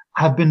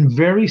 have been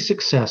very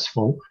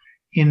successful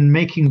in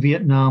making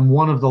Vietnam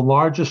one of the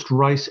largest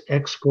rice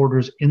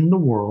exporters in the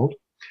world.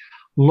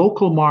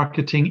 Local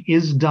marketing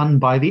is done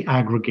by the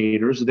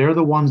aggregators. They're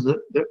the ones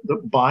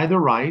that buy the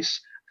rice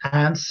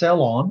and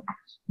sell on,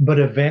 but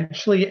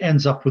eventually it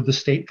ends up with the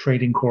state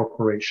trading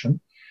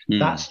corporation.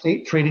 That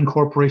state trading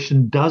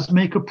corporation does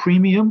make a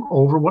premium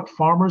over what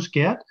farmers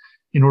get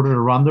in order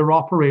to run their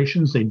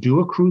operations. They do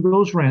accrue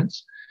those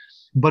rents,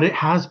 but it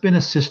has been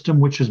a system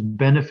which has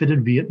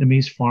benefited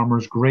Vietnamese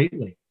farmers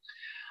greatly.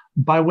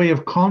 By way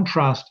of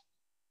contrast,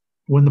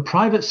 when the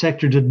private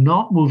sector did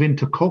not move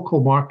into cocoa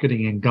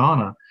marketing in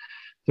Ghana,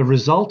 the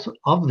result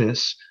of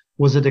this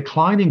was a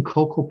decline in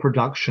cocoa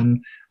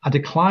production, a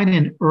decline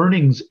in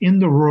earnings in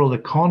the rural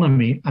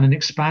economy, and an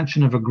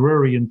expansion of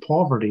agrarian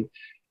poverty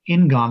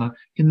in Ghana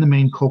in the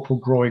main cocoa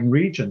growing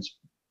regions.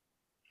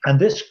 And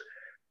this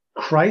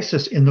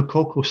crisis in the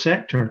cocoa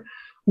sector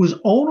was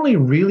only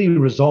really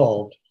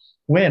resolved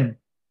when,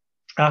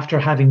 after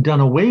having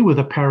done away with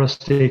a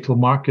parastatal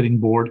marketing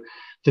board,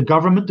 the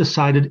government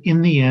decided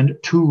in the end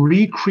to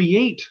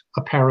recreate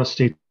a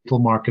parastatal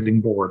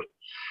marketing board.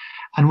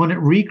 And when it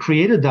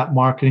recreated that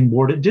marketing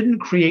board, it didn't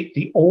create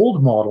the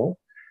old model.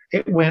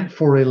 It went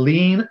for a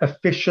lean,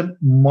 efficient,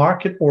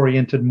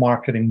 market-oriented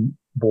marketing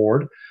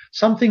board,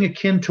 something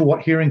akin to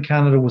what here in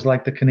Canada was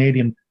like the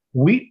Canadian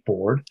Wheat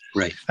Board.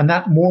 Right. And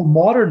that more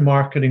modern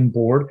marketing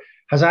board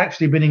has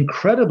actually been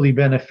incredibly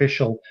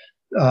beneficial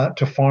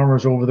to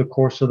farmers over the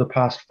course of the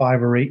past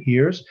 5 or 8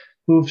 years,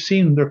 who've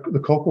seen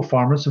the cocoa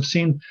farmers have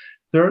seen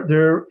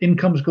their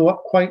incomes go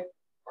up quite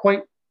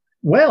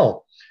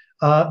well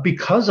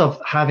because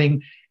of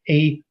having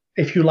a,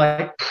 if you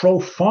like,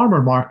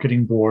 pro-farmer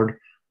marketing board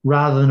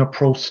rather than a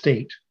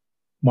pro-state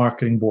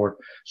marketing board.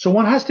 So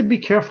one has to be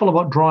careful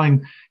about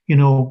drawing,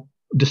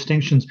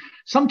 distinctions.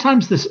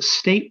 Sometimes this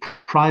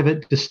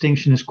state-private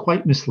distinction is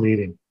quite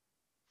misleading.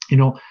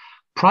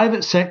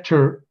 Private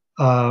sector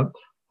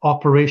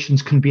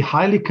operations can be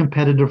highly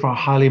competitive or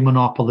highly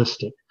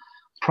monopolistic.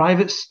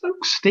 Private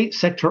state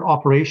sector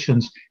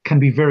operations can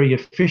be very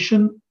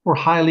efficient or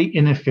highly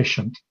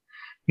inefficient.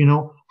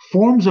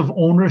 Forms of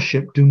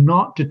ownership do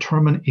not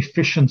determine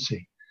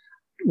efficiency.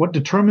 What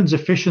determines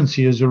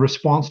efficiency is a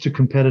response to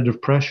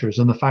competitive pressures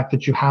and the fact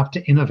that you have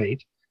to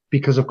innovate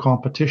because of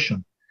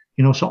competition.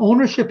 So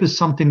ownership is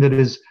something that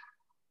is,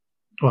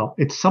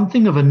 it's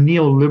something of a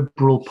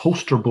neoliberal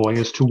poster boy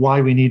as to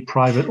why we need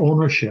private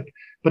ownership,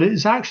 but it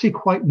is actually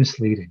quite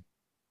misleading.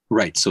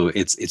 Right. So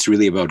it's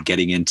really about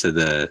getting into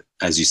the,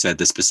 as you said,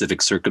 the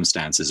specific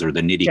circumstances or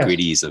the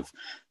nitty-gritties of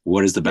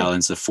what is the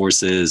balance of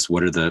forces,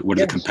 what are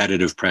the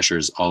competitive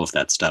pressures, all of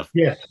that stuff.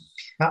 Yeah,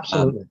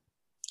 absolutely.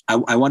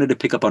 I wanted to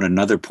pick up on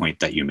another point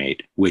that you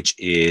made, which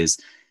is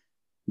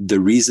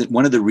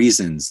one of the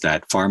reasons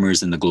that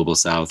farmers in the global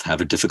South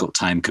have a difficult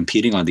time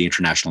competing on the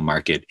international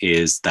market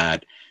is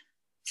that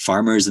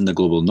farmers in the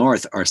global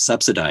North are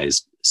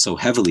subsidized so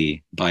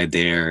heavily by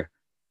their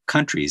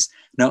countries.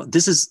 Now,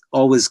 this has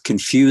always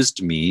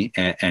confused me,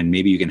 and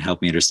maybe you can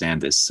help me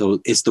understand this.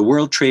 So it's the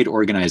World Trade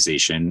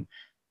Organization,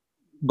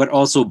 but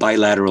also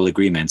bilateral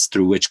agreements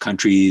through which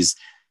countries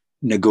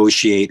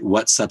negotiate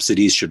what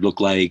subsidies should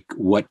look like,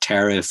 what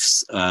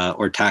tariffs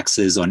or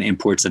taxes on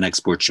imports and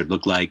exports should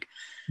look like.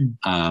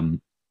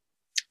 And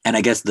I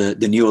guess the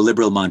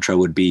neoliberal mantra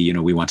would be,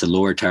 we want to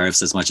lower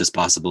tariffs as much as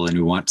possible and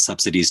we want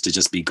subsidies to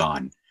just be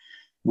gone,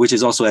 which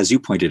is also, as you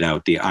pointed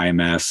out, the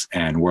IMF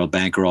and World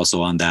Bank are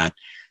also on that.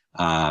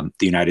 The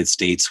United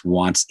States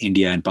wants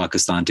India and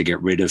Pakistan to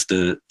get rid of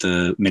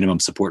the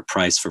minimum support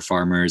price for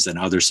farmers and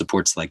other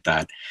supports like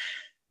that.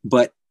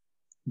 But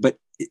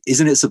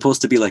isn't it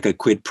supposed to be like a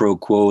quid pro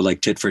quo,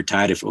 like tit for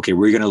tat? If, okay,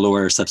 we're going to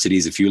lower our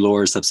subsidies, if you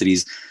lower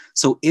subsidies.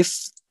 So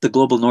if the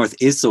global North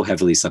is so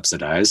heavily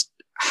subsidized,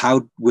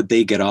 how would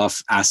they get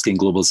off asking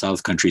global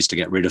South countries to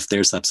get rid of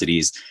their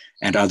subsidies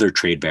and other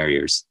trade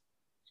barriers?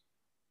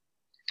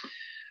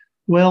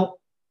 Well,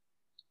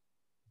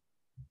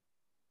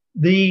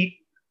 the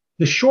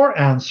short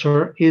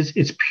answer is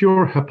it's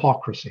pure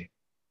hypocrisy.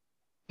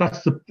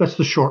 That's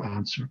the short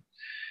answer.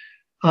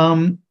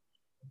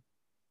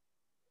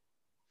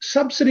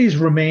 Subsidies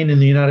remain in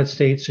the United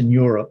States and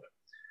Europe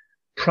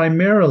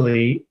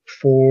primarily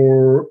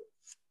for,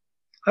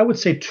 I would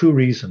say, 2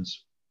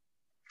 reasons.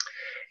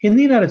 In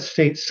the United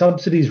States,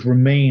 subsidies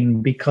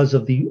remain because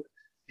of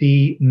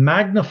the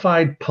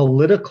magnified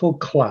political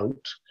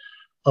clout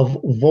of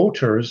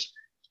voters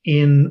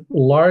in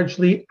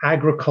largely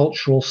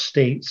agricultural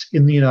states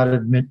in the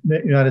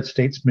United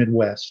States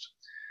Midwest,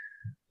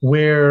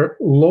 where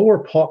lower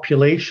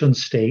population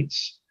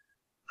states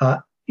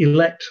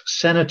elect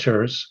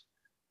senators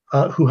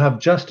who have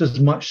just as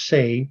much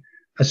say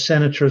as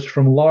senators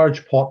from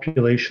large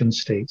population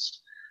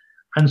states.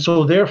 And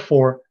so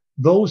therefore,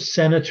 those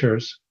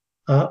senators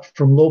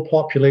from low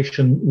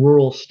population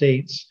rural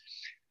states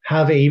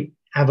have a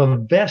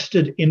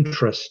vested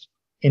interest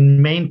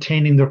in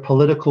maintaining their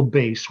political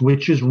base,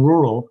 which is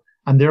rural,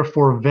 and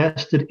therefore a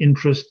vested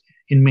interest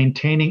in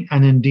maintaining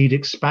and indeed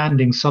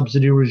expanding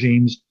subsidy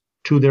regimes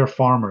to their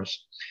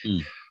farmers.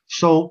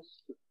 So,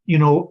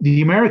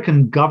 the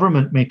American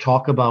government may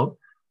talk about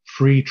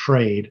free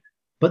trade,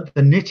 but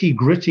the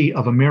nitty-gritty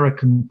of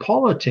American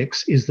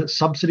politics is that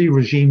subsidy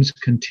regimes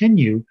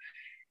continue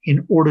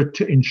in order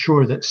to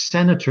ensure that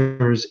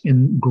senators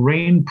in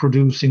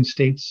grain-producing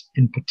states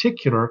in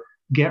particular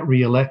get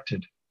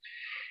reelected.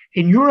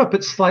 In Europe,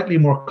 it's slightly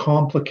more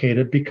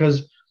complicated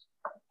because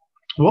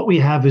what we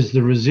have is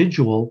the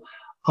residual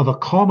of a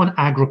common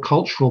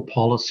agricultural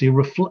policy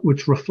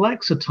which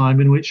reflects a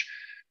time in which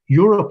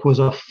Europe was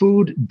a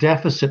food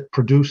deficit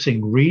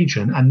producing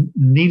region and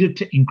needed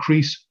to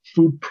increase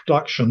food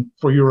production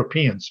for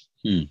Europeans.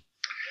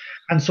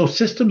 And so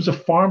systems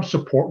of farm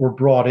support were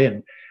brought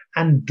in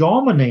and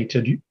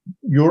dominated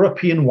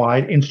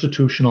European-wide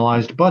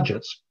institutionalized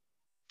budgets.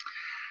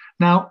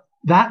 Now,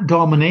 that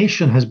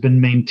domination has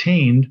been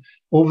maintained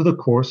over the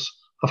course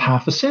of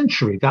half a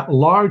century. That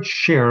large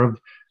share of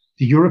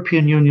the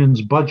European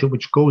Union's budget,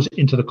 which goes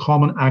into the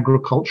common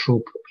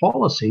agricultural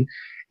policy,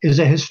 is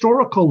a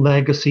historical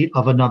legacy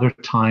of another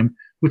time,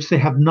 which they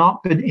have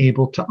not been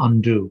able to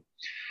undo.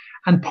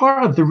 And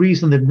part of the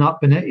reason they've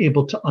not been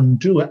able to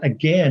undo it,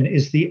 again,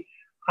 is the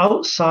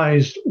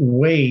outsized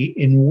way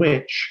in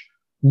which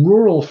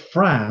rural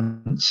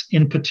France,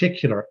 in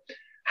particular,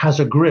 has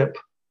a grip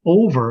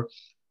over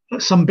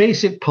some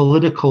basic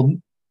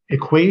political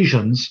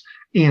equations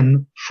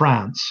in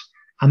France.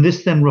 And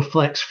this then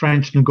reflects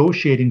French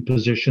negotiating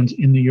positions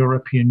in the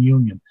European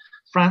Union.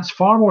 France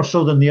far more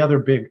so than the other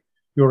big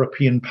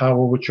European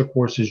power, which of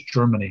course is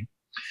Germany.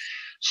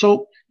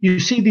 So you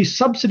see these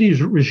subsidy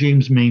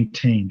regimes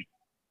maintained.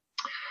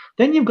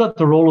 Then you've got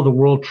the role of the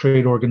World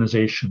Trade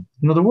Organization.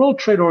 The World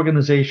Trade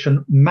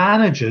Organization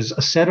manages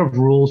a set of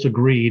rules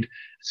agreed,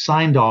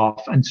 signed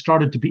off, and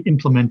started to be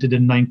implemented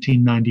in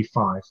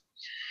 1995.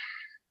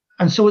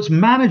 And so it's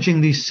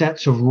managing these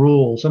sets of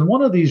rules. And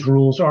one of these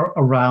rules are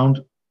around,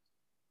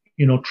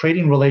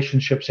 trading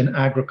relationships in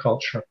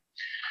agriculture.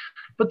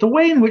 But the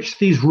way in which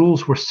these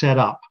rules were set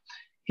up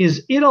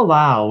is it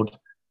allowed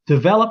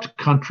developed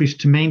countries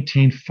to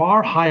maintain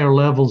far higher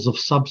levels of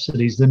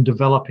subsidies than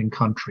developing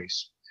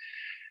countries.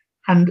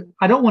 And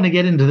I don't want to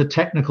get into the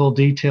technical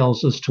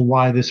details as to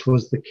why this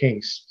was the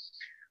case.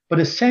 But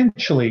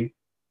essentially,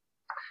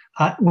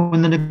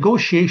 when the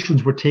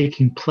negotiations were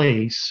taking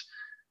place,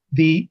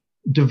 the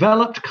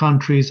developed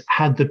countries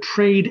had the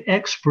trade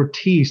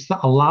expertise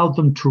that allowed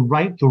them to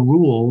write the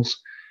rules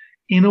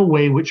in a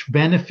way which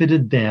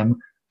benefited them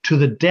to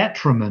the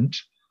detriment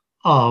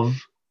of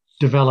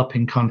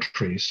developing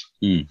countries.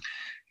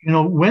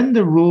 When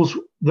the rules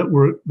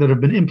that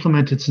have been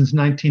implemented since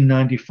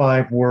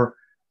 1995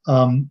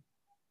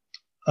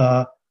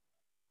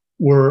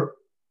 were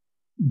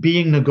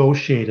being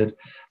negotiated,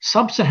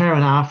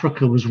 Sub-Saharan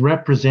Africa was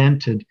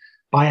represented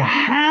by a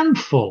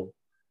handful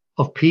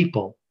of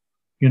people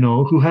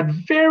who had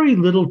very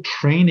little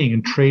training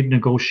in trade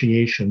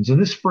negotiations, and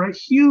this for a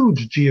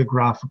huge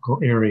geographical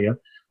area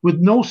with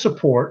no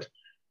support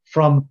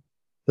from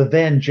the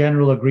then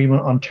General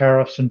Agreement on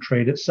Tariffs and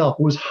Trade itself.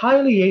 It was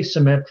highly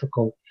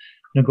asymmetrical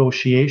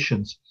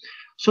negotiations.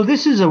 So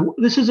this is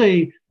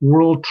a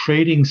world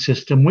trading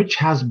system which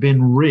has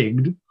been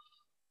rigged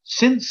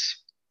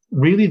since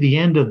really the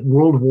end of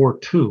World War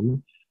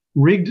II,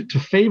 rigged to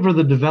favor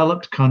the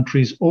developed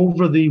countries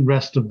over the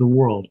rest of the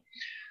world.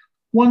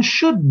 One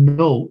should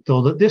note,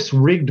 though, that this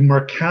rigged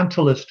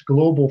mercantilist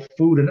global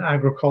food and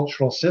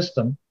agricultural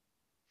system,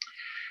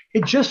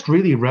 it just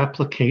really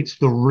replicates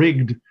the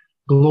rigged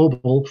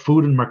global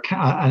food and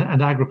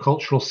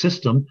agricultural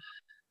system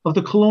of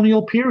the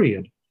colonial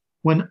period,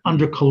 when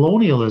under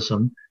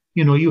colonialism,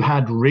 you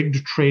had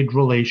rigged trade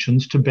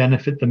relations to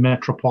benefit the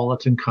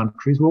metropolitan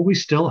countries. Well, we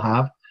still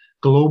have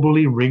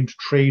globally rigged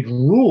trade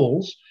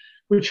rules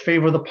which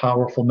favor the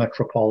powerful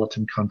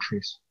metropolitan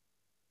countries.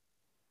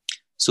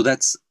 So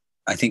that's,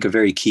 I think, a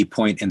very key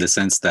point in the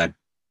sense that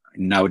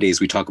nowadays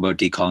we talk about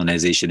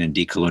decolonization and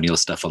decolonial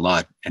stuff a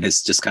lot. And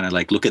it's just kind of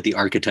like, look at the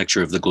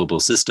architecture of the global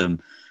system,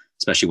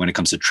 especially when it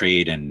comes to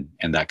trade and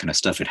that kind of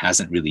stuff. It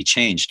hasn't really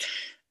changed.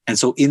 And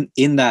so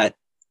in that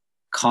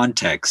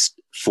context,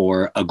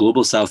 for a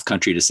global South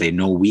country to say,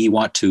 no, we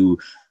want to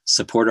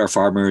support our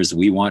farmers,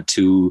 we want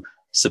to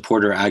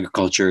support our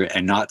agriculture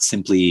and not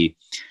simply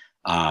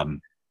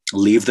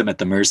leave them at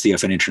the mercy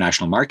of an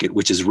international market,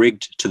 which is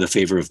rigged to the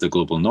favor of the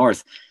global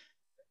North,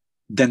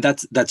 then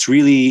that's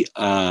really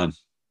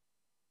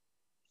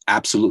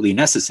absolutely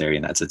necessary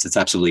in that sense. It's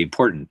absolutely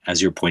important,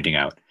 as you're pointing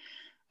out.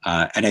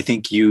 And I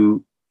think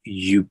you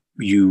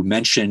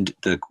mentioned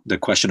the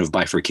question of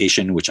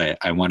bifurcation, which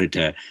I wanted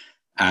to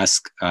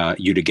ask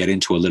you to get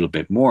into a little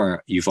bit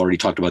more. You've already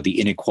talked about the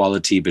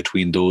inequality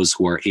between those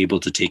who are able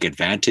to take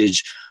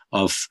advantage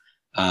of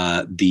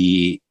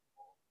the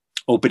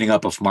opening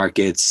up of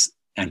markets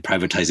and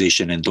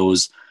privatization and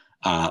those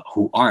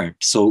who aren't.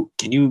 So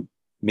can you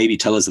maybe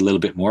tell us a little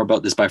bit more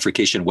about this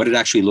bifurcation, what it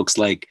actually looks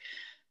like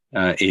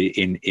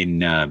in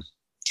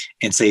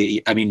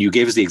say, I mean, you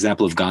gave us the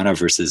example of Ghana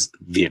versus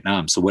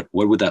Vietnam. So what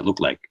would that look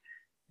like?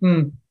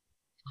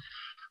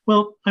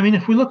 Well, I mean,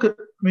 if we look at,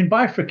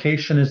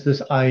 bifurcation is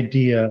this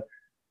idea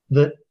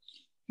that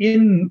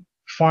in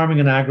farming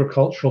and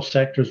agricultural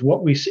sectors,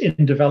 what we see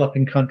in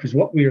developing countries,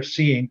 what we are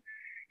seeing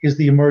is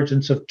the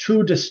emergence of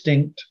two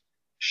distinct,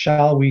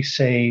 shall we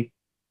say,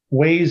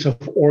 ways of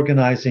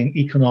organizing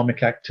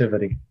economic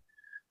activity,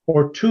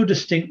 or two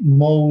distinct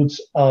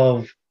modes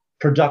of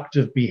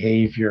productive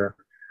behavior,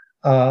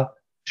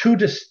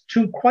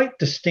 two quite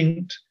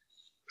distinct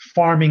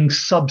farming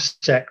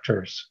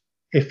subsectors,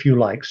 if you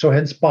like. So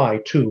hence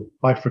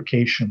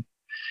bifurcation.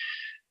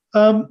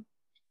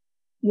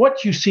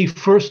 What you see,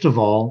 first of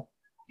all,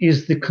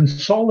 is the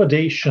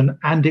consolidation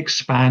and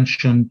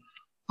expansion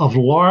of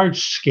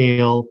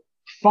large-scale,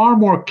 far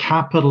more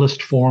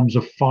capitalist forms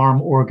of farm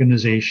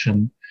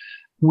organization,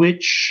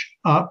 which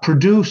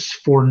produce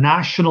for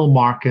national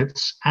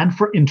markets and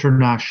for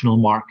international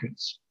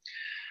markets.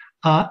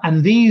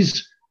 And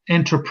these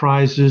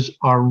enterprises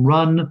are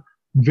run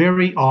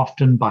very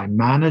often by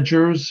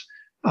managers.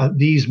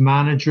 These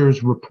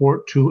managers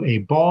report to a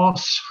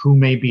boss who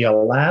may be a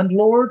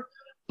landlord,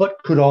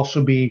 but could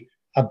also be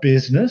a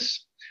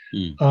business,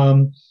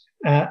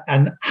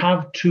 and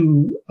have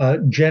to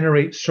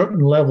generate certain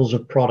levels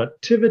of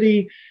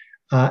productivity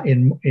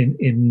in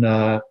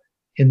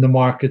the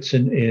markets,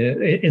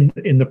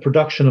 in the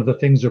production of the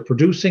things they're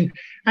producing,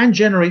 and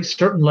generate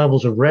certain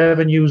levels of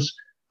revenues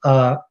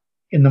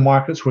in the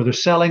markets where they're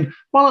selling,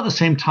 while at the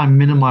same time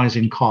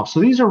minimizing costs. So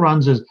these are run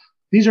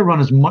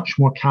as much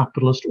more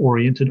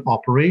capitalist-oriented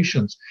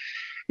operations.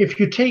 If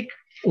you take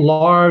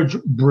large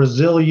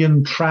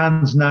Brazilian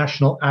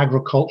transnational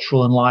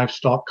agricultural and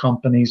livestock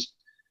companies,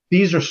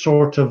 these are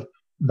sort of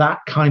that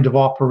kind of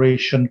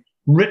operation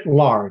writ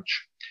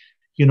large.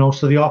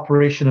 So the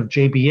operation of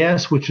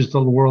JBS, which is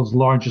the world's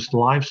largest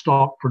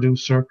livestock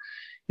producer,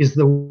 is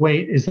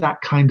that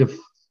kind of,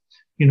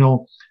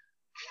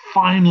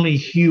 finely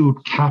hued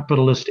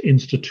capitalist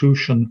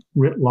institution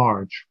writ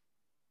large.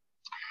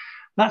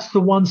 That's the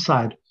one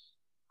side.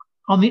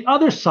 On the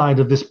other side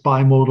of this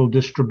bimodal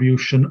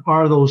distribution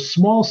are those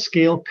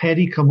small-scale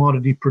petty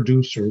commodity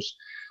producers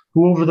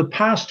who over the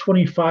past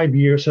 25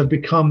 years have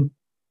become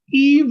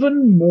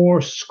even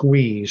more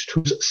squeezed,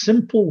 whose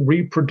simple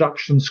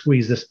reproduction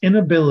squeeze, this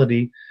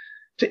inability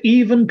to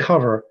even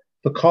cover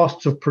the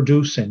costs of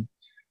producing,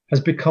 has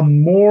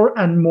become more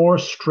and more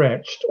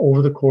stretched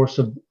over the course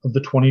of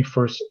the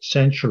 21st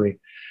century.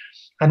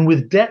 And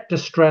with debt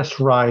distress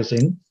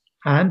rising,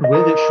 and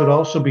with, it should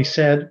also be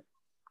said,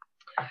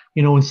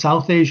 in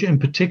South Asia in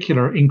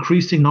particular,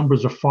 increasing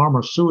numbers of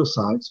farmer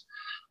suicides,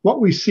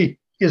 what we see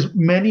is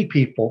many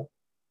people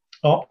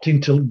opting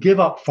to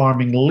give up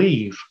farming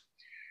leave.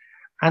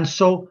 And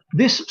so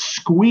this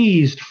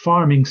squeezed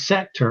farming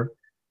sector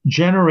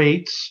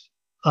generates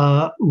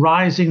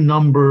rising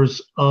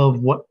numbers of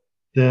what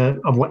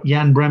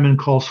Jan Bremen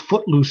calls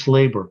footloose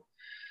labor,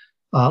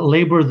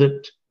 labor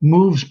that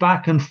moves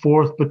back and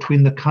forth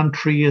between the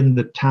country and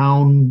the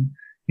town,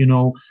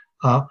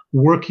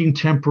 working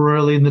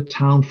temporarily in the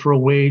town for a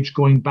wage,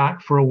 going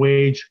back for a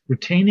wage,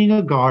 retaining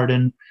a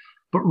garden,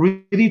 but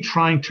really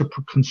trying to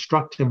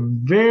construct a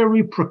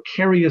very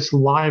precarious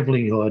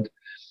livelihood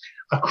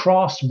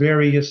across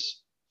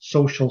various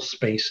social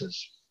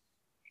spaces.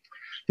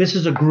 This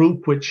is a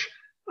group which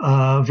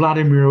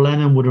Vladimir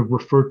Lenin would have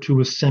referred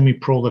to as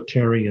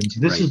semi-proletarians.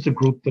 This is the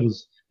group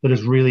that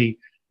has really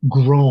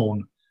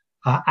grown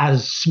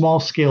as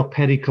small-scale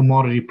petty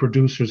commodity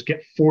producers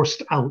get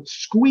forced out,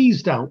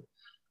 squeezed out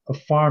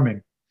of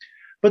farming.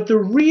 But the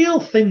real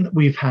thing that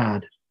we've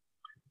had,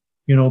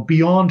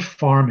 beyond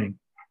farming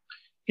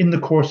in the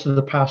course of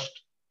the past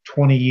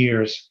 20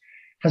 years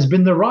has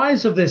been the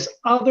rise of this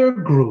other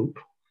group,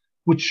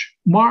 which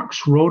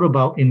Marx wrote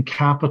about in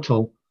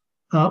Capital,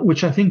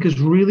 which I think is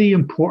really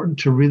important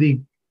to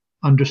really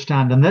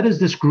understand. And that is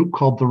this group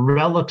called the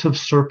relative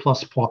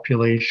surplus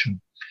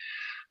population.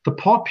 The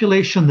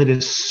population that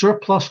is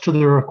surplus to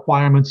the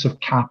requirements of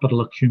capital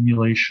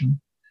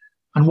accumulation.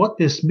 And what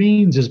this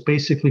means is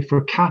basically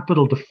for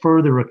capital to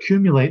further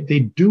accumulate, they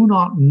do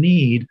not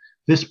need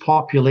this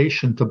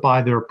population to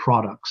buy their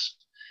products.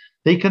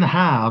 They can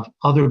have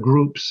other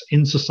groups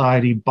in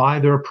society buy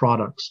their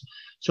products.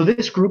 So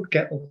this group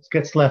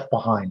gets left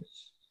behind,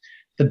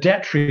 the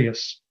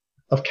detritus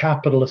of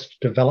capitalist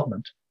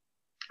development.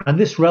 And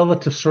this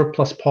relative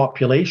surplus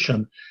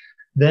population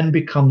then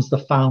becomes the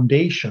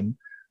foundation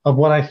of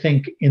what I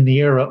think in the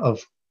era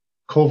of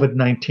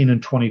COVID-19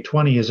 and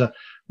 2020 is a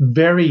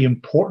very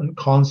important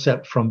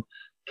concept from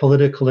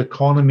political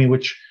economy,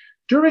 which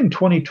during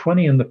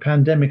 2020 and the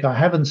pandemic, I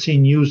haven't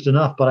seen used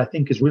enough, but I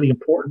think is really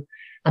important.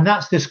 And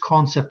that's this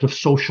concept of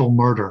social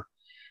murder,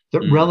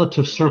 that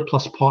relative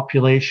surplus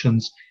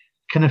populations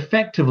can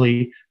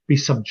effectively be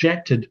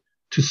subjected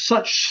to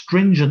such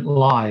stringent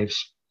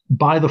lives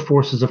by the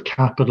forces of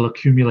capital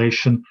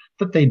accumulation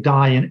that they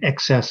die in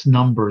excess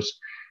numbers.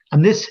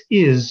 And this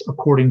is,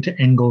 according to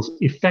Engels,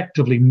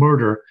 effectively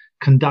murder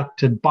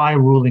conducted by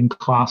ruling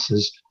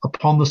classes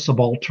upon the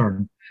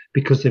subaltern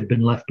because they've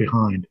been left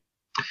behind.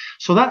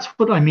 So that's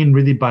what I mean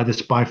really by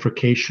this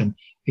bifurcation.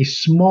 A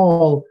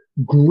small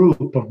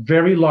group of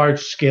very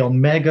large-scale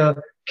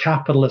mega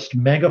capitalist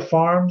mega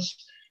farms,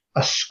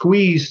 a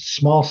squeezed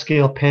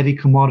small-scale petty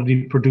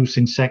commodity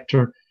producing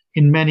sector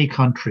in many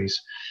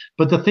countries.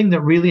 But the thing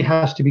that really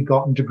has to be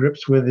gotten to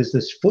grips with is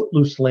this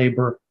footloose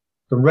labor,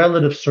 the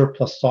relative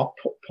surplus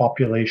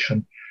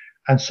population,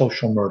 and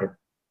social murder.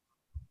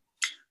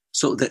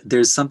 So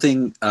there's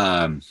something,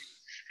 I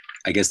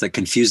guess, that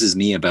confuses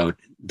me about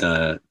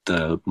the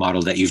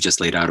model that you've just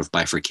laid out of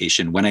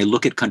bifurcation. When I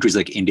look at countries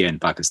like India and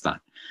Pakistan,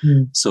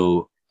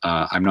 so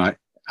I'm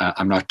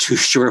not too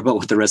sure about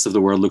what the rest of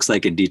the world looks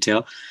like in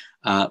detail,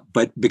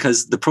 but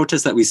because the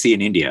protests that we see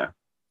in India,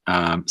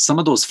 some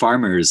of those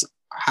farmers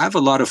have a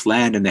lot of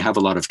land and they have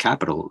a lot of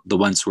capital, the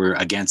ones who are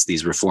against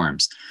these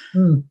reforms.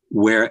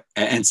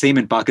 And same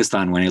in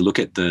Pakistan, when I look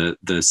at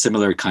the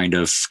similar kind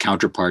of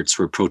counterparts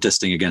who are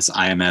protesting against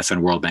IMF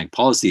and World Bank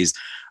policies,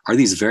 are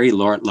these very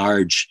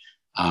large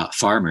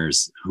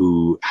farmers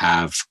who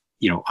have,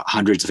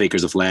 hundreds of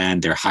acres of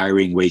land. They're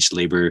hiring wage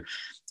labor.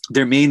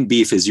 Their main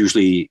beef is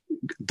usually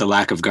the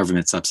lack of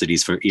government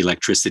subsidies for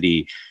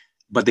electricity,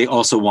 but they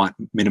also want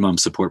minimum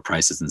support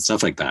prices and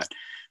stuff like that.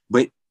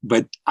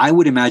 But I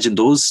would imagine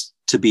those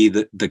to be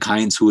the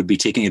kinds who would be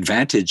taking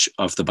advantage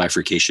of the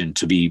bifurcation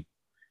to be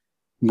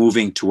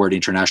moving toward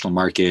international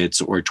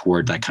markets or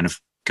toward that kind of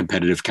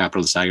competitive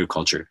capitalist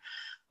agriculture.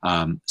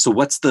 So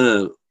what's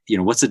the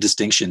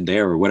distinction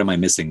there, or what am I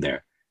missing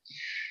there?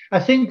 I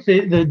think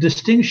the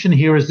distinction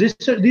here is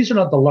these are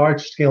not the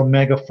large-scale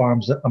mega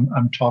farms that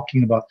I'm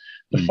talking about.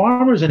 The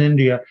farmers in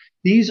India,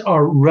 these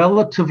are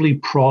relatively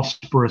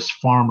prosperous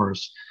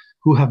farmers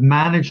who have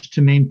managed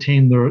to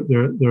maintain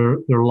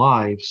their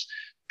lives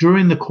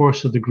during the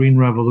course of the Green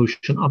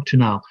Revolution up to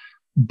now.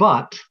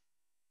 But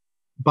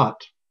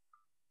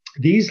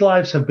these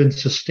lives have been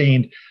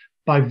sustained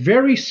by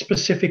very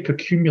specific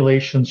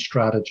accumulation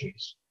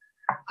strategies.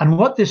 And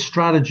what this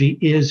strategy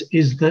is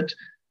that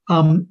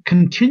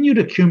continued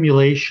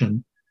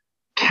accumulation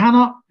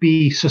cannot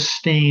be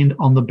sustained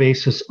on the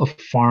basis of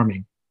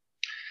farming.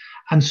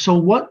 And so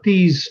what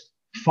these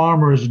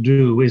farmers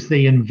do is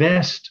they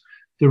invest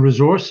the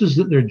resources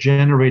that they're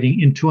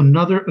generating into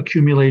another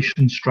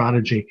accumulation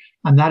strategy,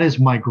 and that is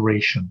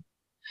migration.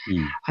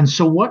 And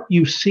so what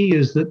you see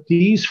is that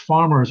these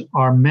farmers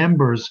are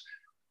members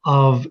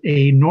of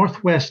a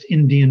Northwest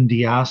Indian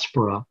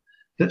diaspora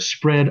that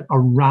spread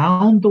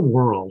around the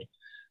world,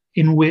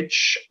 in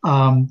which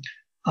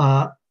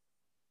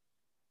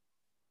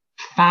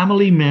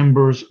family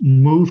members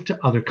move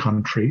to other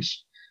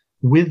countries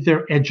with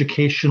their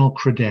educational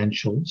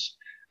credentials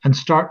and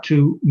start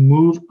to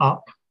move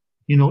up,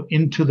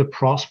 into the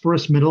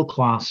prosperous middle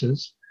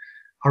classes,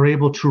 are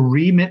able to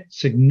remit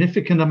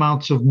significant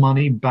amounts of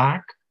money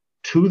back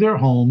to their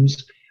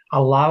homes,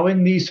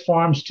 allowing these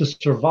farms to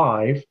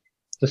survive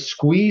the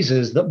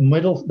squeezes that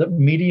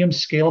medium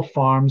scale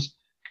farms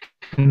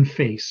can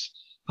face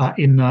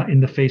in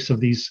the face of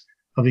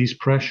these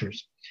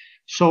pressures.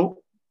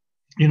 So,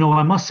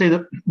 I must say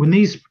that when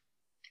these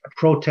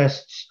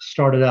protests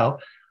started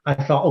out, I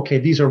thought, okay,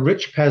 these are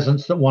rich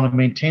peasants that want to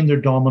maintain their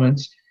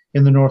dominance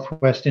in the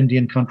Northwest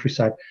Indian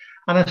countryside.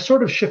 And I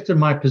sort of shifted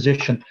my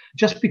position.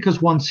 Just because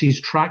one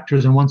sees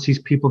tractors and one sees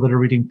people that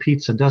are eating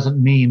pizza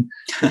doesn't mean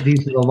that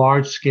these are the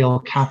large-scale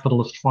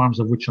capitalist farms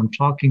of which I'm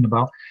talking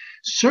about.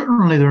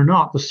 Certainly they're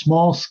not the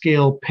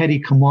small-scale petty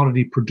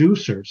commodity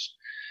producers.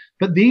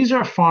 But these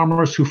are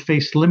farmers who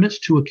face limits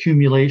to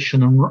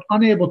accumulation and were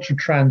unable to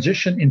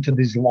transition into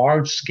these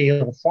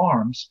large-scale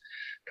farms,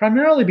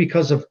 primarily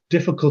because of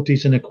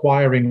difficulties in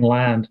acquiring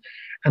land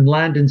and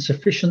land in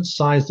sufficient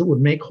size that would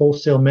make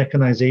wholesale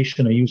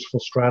mechanization a useful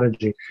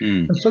strategy.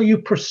 And so you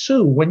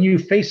pursue, when you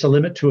face a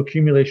limit to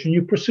accumulation,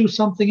 you pursue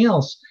something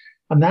else,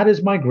 and that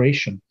is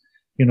migration,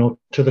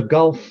 to the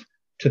Gulf,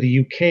 to the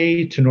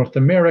UK, to North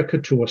America,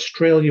 to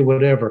Australia,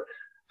 whatever.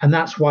 And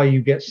that's why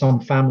you get some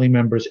family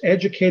members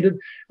educated.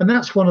 And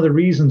that's one of the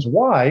reasons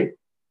why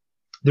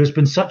there's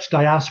been such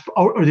diaspora,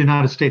 or the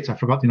United States, I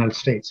forgot the United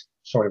States.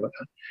 Sorry about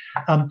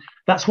that.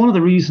 That's one of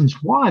the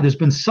reasons why there's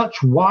been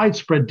such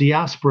widespread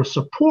diaspora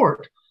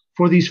support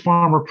for these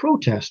farmer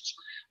protests,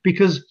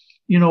 because,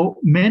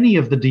 many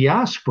of the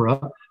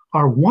diaspora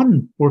are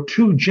 1 or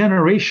 2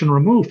 generations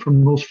removed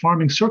from those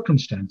farming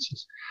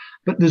circumstances.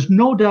 But there's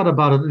no doubt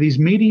about it that these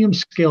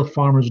medium-scale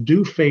farmers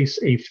do face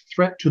a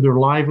threat to their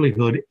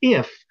livelihood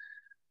if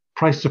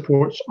price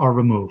supports are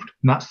removed.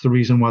 And that's the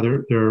reason why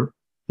they're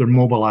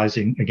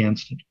mobilizing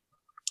against it.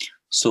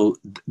 So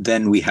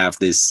then we have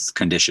this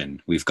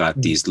condition. We've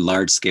got these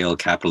large-scale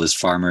capitalist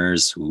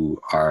farmers who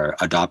are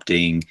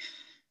adopting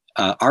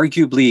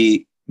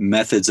arguably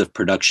methods of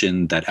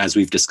production that, as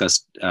we've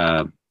discussed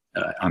on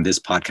this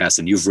podcast,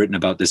 and you've written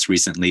about this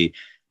recently,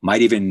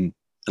 might even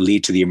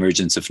lead to the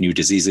emergence of new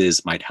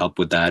diseases, might help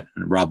with that.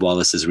 And Rob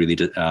Wallace has really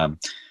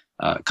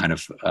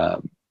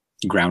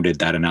grounded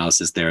that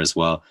analysis there as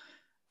well.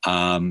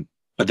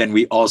 But then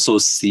we also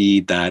see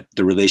that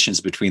the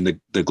relations between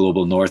the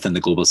global north and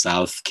the global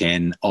south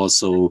can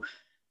also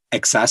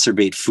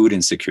exacerbate food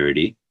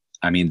insecurity.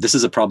 I mean, this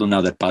is a problem now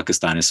that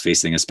Pakistan is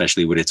facing,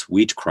 especially with its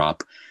wheat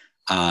crop.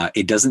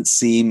 It doesn't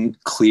seem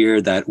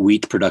clear that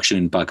wheat production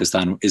in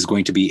Pakistan is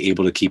going to be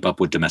able to keep up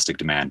with domestic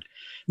demand.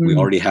 We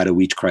already had a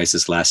wheat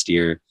crisis last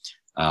year.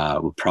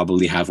 We'll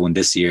probably have one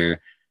this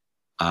year,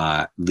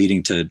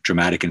 leading to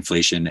dramatic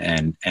inflation.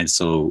 And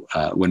so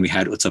when we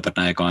had Utsa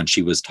Patnaik on,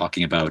 she was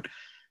talking about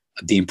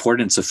the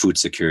importance of food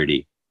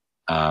security.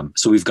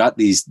 So we've got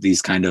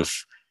these kind of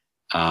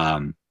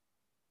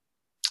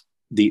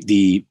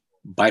the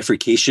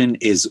bifurcation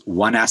is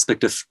one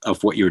aspect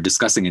of what you're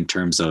discussing in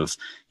terms of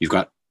you've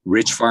got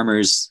rich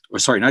farmers, or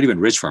sorry, not even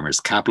rich farmers,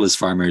 capitalist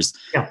farmers.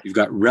 Yeah. You've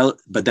got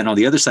but then on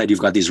the other side, you've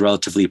got these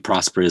relatively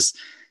prosperous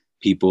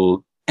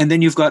people, and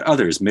then you've got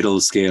others,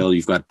 middle scale.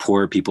 You've got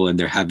poor people, and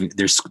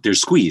they're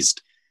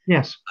squeezed.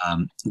 Yes.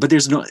 But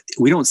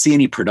we don't see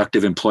any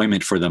productive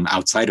employment for them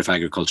outside of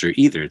agriculture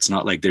either. It's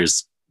not like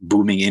there's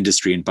booming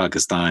industry in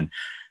Pakistan,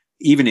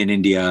 even in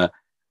India.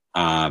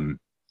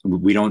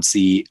 We don't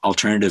see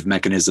alternative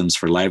mechanisms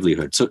for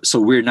livelihood. So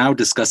we're now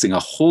discussing a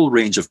whole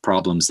range of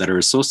problems that are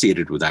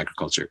associated with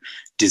agriculture,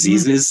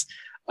 diseases,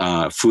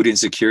 food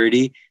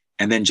insecurity,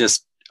 and then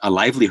just a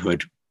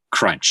livelihood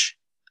crunch,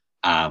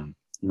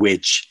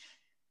 which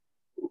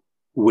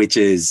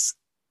is,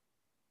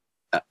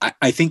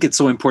 I think it's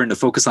so important to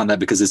focus on that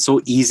because it's so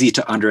easy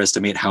to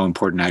underestimate how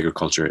important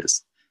agriculture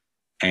is.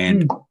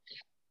 And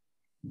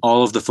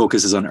all of the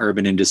focus is on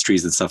urban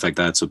industries and stuff like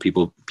that. So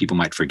people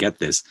might forget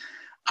this.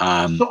 So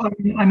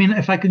I mean,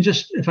 if I can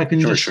just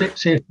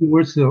say a few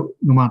words there,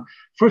 Numan.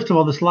 First of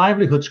all, this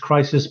livelihoods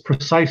crisis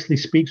precisely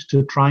speaks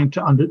to trying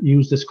to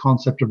use this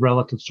concept of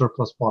relative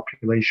surplus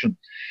population.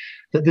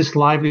 That this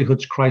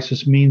livelihoods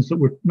crisis means that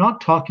we're not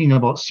talking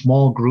about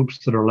small groups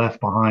that are left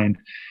behind.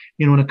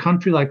 You know, in a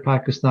country like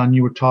Pakistan,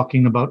 you were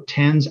talking about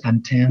tens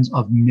and tens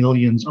of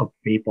millions of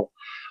people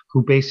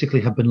who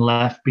basically have been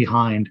left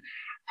behind,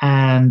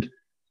 and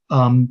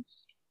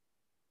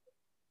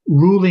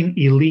ruling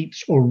elites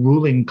or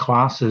ruling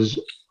classes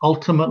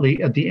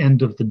ultimately at the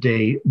end of the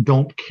day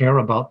don't care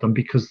about them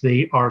because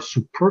they are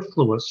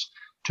superfluous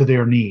to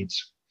their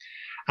needs.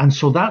 And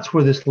so that's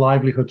where this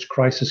livelihoods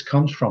crisis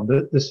comes from.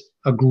 This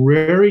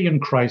agrarian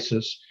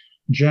crisis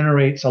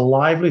generates a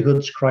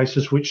livelihoods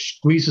crisis which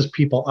squeezes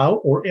people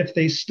out, or if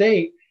they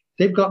stay,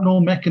 they've got no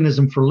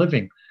mechanism for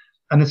living.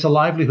 And it's a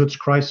livelihoods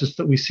crisis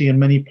that we see in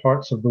many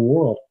parts of the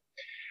world.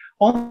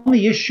 On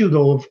the issue,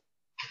 though, of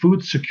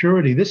food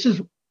security,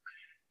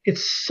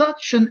 it's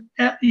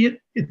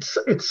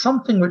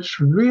something which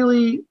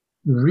really,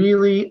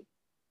 really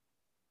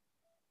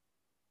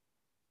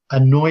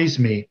annoys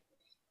me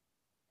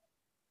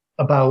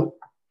about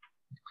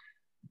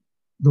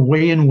the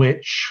way in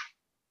which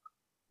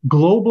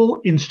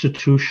global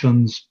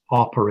institutions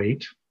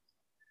operate,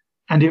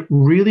 and it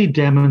really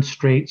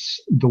demonstrates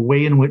the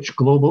way in which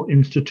global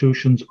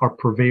institutions are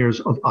purveyors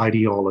of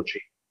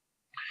ideology.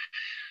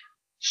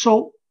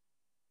 So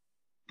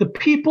the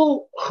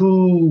people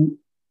who,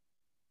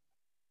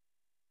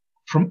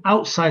 from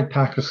outside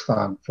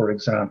Pakistan, for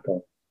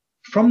example,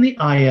 from the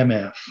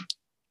IMF,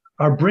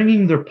 are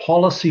bringing their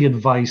policy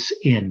advice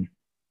in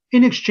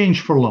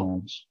exchange for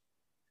loans,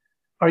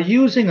 are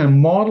using a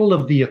model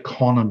of the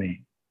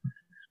economy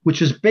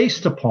which is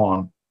based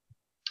upon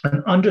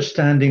an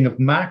understanding of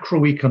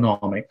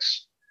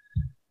macroeconomics,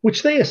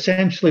 which they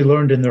essentially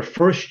learned in their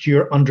first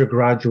year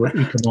undergraduate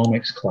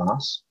economics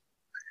class.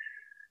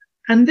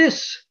 And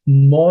this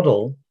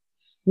model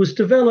was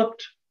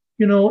developed,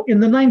 in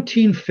the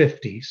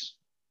 1950s,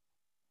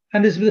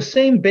 and is the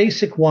same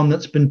basic one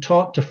that's been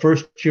taught to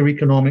first-year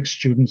economics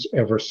students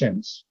ever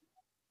since.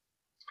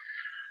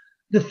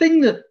 The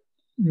thing that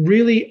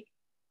really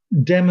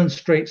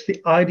demonstrates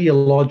the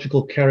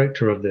ideological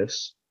character of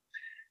this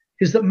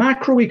is that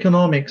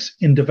macroeconomics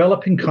in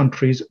developing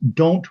countries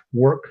don't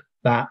work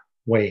that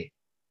way.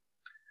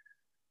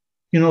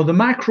 The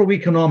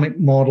macroeconomic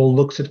model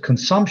looks at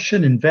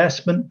consumption,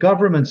 investment,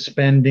 government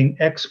spending,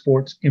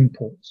 exports,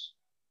 imports.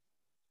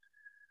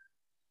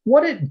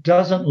 What it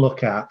doesn't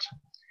look at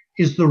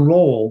is the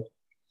role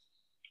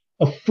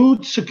of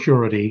food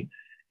security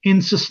in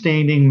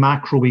sustaining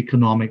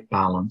macroeconomic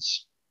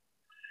balance.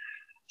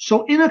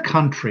 So in a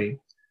country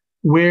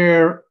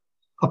where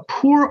a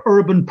poor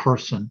urban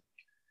person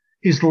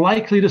is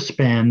likely to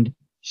spend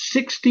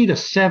 60 to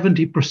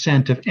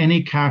 70% of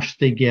any cash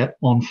they get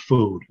on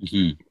food,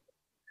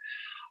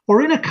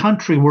 or in a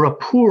country where a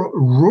poor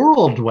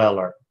rural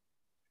dweller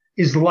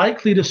is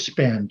likely to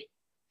spend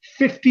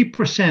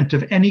 50%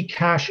 of any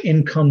cash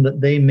income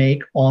that they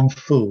make on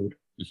food,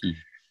 Mhm.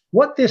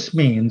 What this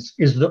means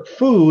is that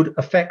food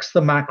affects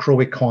the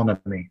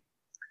macroeconomy.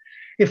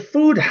 If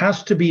food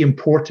has to be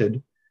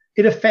imported,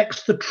 it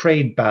affects the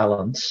trade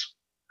balance.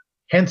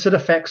 Hence, it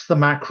affects the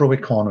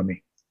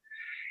macroeconomy.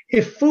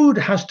 If food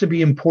has to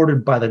be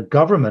imported by the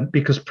government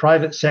because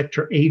private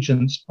sector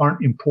agents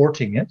aren't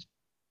importing it,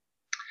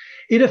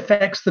 it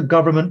affects the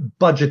government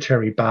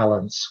budgetary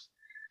balance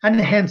and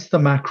hence the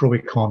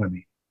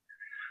macroeconomy.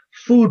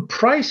 Food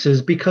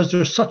prices, because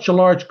there's such a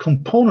large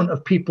component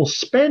of people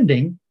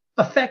spending,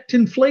 affect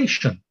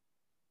inflation,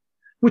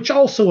 which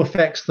also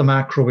affects the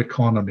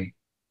macroeconomy.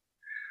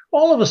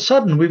 All of a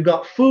sudden, we've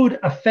got food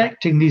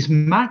affecting these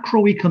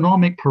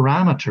macroeconomic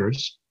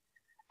parameters,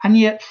 and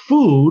yet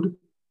food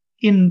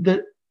in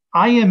the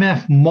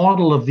IMF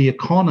model of the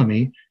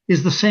economy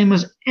is the same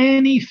as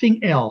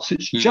anything else.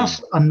 It's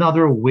just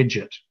another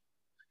widget.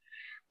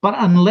 But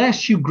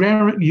unless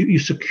you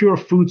secure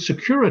food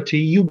security,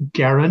 you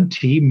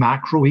guarantee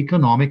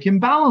macroeconomic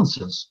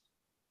imbalances.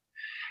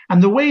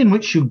 And the way in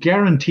which you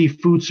guarantee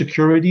food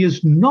security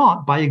is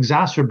not by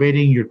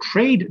exacerbating your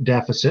trade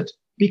deficit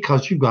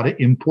because you've got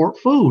to import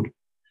food.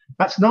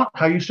 That's not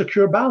how you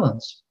secure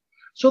balance.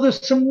 So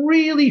there's some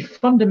really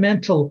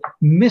fundamental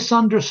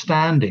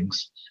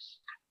misunderstandings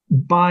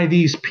by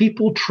these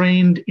people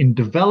trained in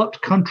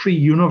developed country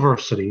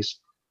universities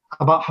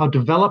about how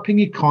developing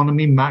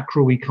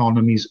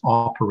macroeconomies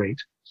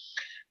operate.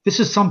 This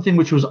is something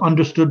which was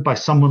understood by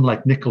someone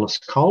like Nicholas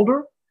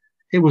Calder.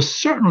 It was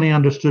certainly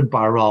understood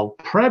by Raul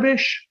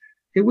Prebisch.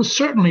 It was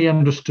certainly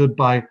understood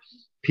by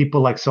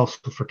people like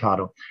Celso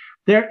Furtado.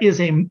 There is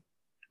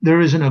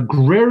an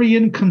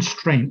agrarian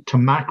constraint to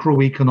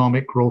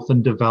macroeconomic growth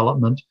and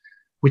development,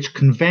 which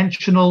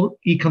conventional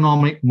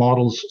economic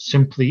models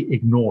simply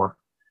ignore.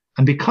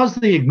 And because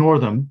they ignore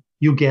them,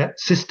 you get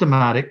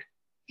systematic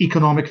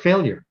economic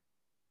failure.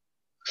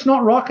 It's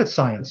not rocket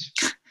science,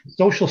 it's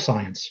social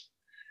science.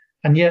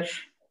 And yet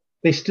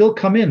they still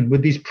come in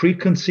with these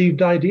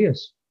preconceived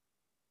ideas.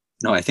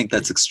 No, I think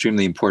that's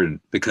extremely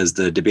important because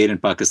the debate in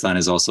Pakistan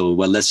is also,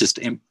 well,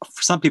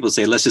 some people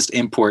say, let's just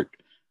import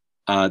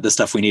the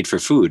stuff we need for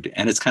food.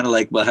 And it's kind of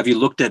like, well, have you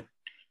looked at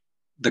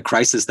the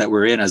crisis that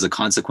we're in as a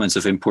consequence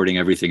of importing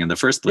everything in the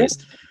first place?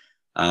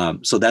 Yeah.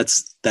 So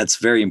that's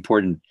very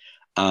important.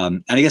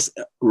 And I guess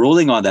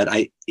rolling on that,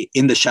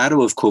 in the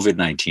shadow of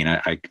COVID-19,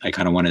 I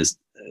kind of want to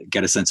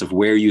get a sense of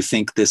where you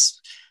think this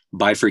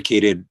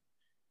bifurcated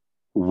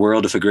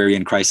world of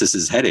agrarian crisis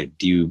is headed.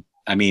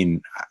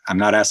 I'm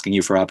not asking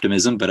you for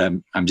optimism, but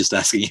I'm just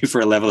asking you for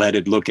a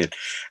level-headed look at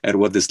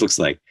what this looks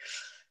like.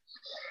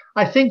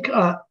 I think,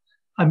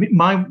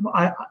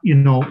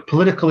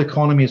 political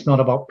economy is not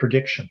about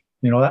prediction.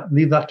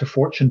 Leave that to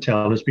fortune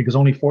tellers, because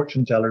only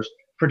fortune tellers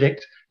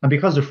predict. And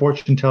because they're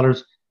fortune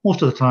tellers,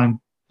 most of the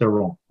time, they're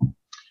wrong.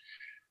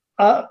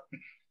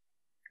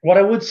 What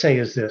I would say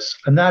is this,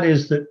 and that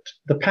is that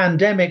the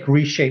pandemic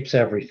reshapes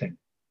everything.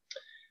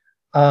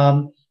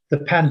 The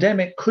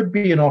pandemic could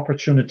be an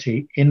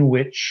opportunity in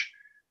which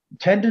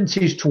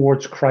tendencies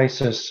towards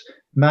crisis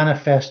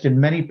manifest in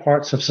many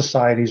parts of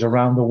societies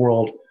around the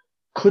world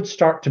could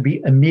start to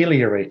be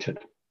ameliorated.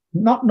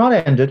 Not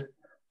ended,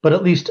 but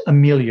at least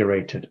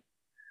ameliorated.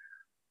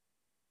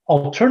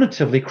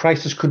 Alternatively,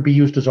 crisis could be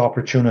used as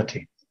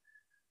opportunity.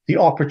 The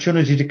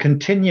opportunity to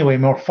continue a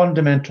more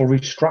fundamental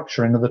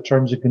restructuring of the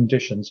terms and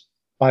conditions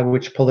by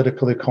which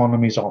political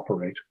economies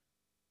operate.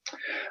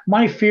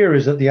 My fear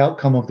is that the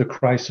outcome of the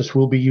crisis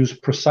will be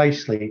used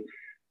precisely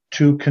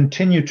to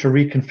continue to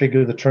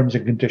reconfigure the terms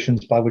and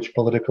conditions by which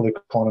political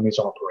economies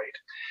operate.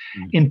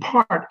 In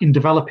part, in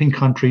developing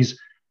countries,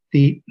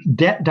 the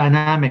debt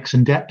dynamics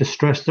and debt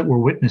distress that we're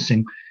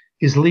witnessing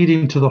is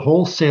leading to the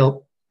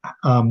wholesale,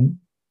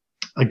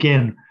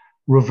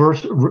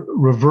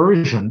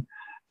 reversion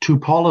to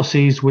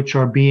policies which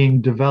are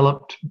being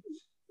developed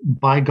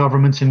by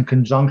governments in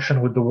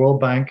conjunction with the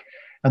World Bank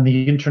and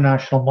the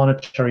International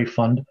Monetary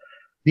Fund.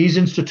 These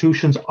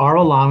institutions are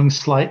allowing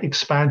slight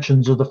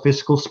expansions of the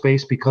fiscal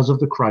space because of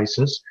the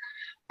crisis.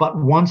 But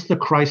once the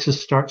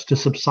crisis starts to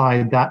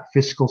subside, that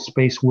fiscal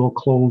space will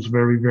close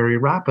very, very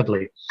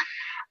rapidly.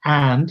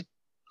 And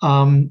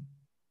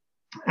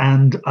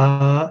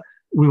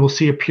we will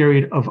see a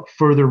period of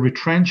further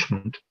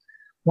retrenchment.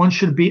 One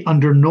should be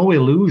under no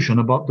illusion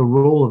about the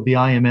role of the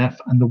IMF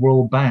and the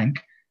World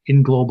Bank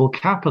in global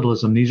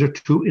capitalism. These are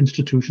two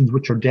institutions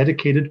which are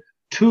dedicated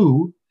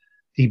to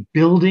the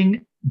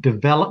building,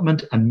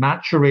 development, and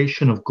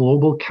maturation of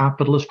global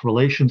capitalist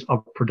relations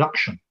of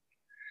production.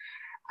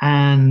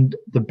 And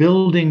the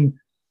building,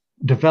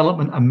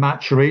 development, and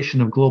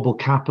maturation of global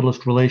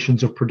capitalist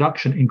relations of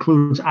production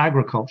includes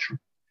agriculture.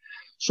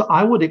 So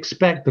I would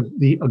expect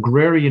the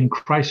agrarian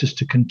crisis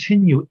to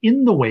continue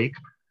in the wake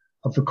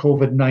of the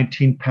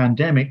COVID-19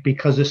 pandemic,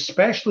 because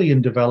especially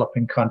in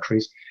developing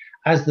countries,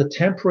 as the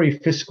temporary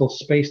fiscal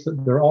space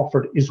that they're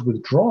offered is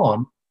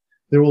withdrawn,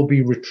 there will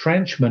be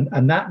retrenchment,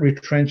 and that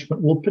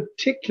retrenchment will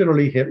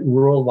particularly hit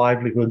rural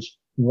livelihoods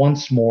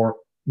once more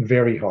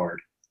very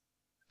hard,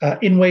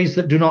 in ways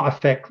that do not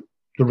affect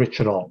the rich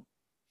at all.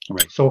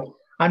 Right. So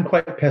I'm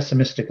quite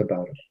pessimistic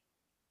about it.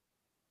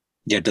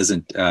 Yeah, it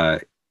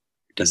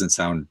doesn't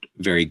sound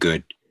very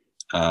good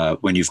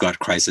when you've got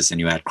crisis and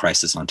you add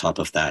crisis on top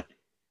of that.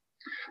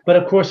 But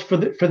of course, for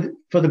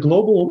the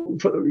global,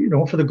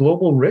 for the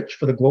global rich,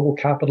 for the global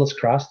capitalist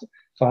class,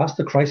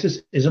 the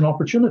crisis is an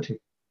opportunity.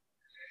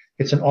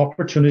 It's an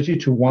opportunity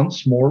to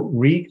once more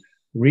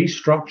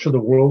restructure the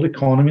world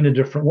economy in a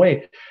different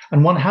way.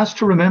 And one has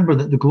to remember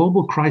that the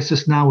global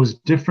crisis now is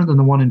different than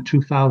the one in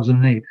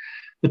 2008.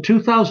 The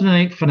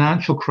 2008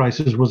 financial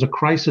crisis was a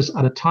crisis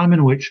at a time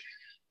in which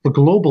the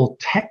global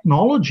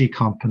technology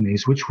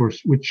companies, which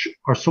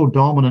are so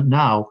dominant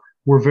now,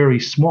 were very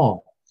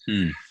small.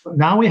 But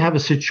now we have a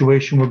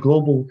situation where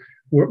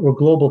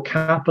global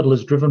capital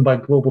is driven by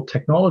global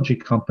technology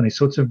companies.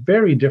 So it's a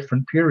very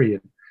different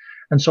period.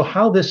 And so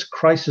how this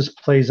crisis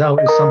plays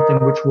out is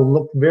something which will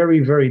look very,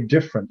 very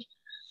different,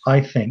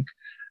 I think,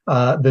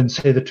 than,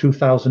 say, the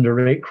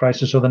 2008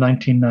 crisis or the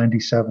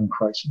 1997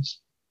 crisis.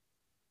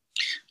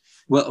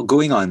 Well,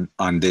 going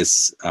on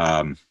this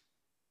kind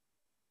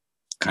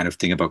of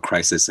thing about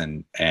crisis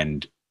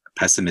and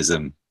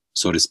pessimism,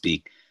 so to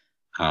speak,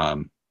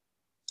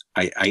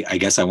 I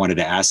guess I wanted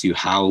to ask you,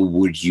 how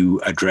would you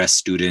address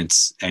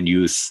students and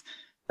youth,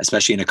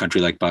 especially in a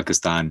country like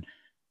Pakistan,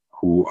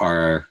 who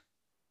are,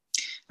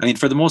 I mean,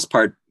 for the most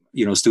part,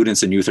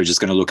 students and youth are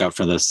just going to look out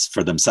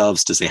for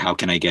themselves to say, how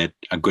can I get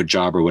a good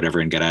job or whatever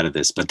and get out of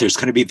this? But there's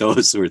going to be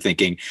those who are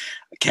thinking,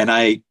 can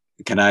I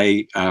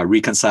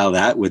reconcile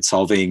that with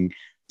solving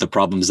the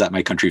problems that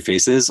my country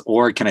faces?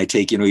 Or can I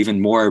take,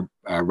 even more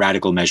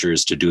radical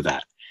measures to do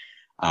that?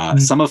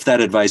 Some of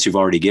that advice you've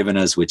already given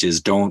us, which is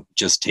don't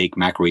just take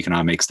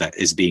macroeconomics that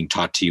is being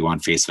taught to you on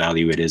face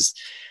value.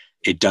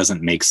 It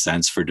doesn't make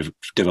sense for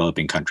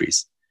developing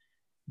countries.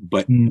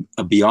 But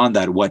beyond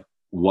that, what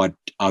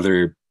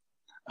other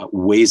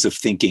ways of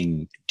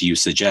thinking do you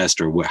suggest,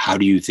 or how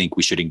do you think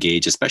we should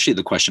engage, especially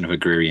the question of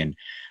agrarian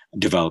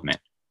development?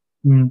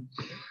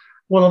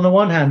 Well, on the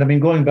one hand, I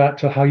mean, going back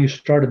to how you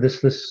started this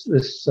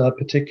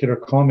particular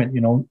comment,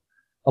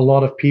 a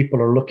lot of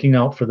people are looking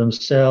out for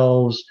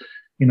themselves.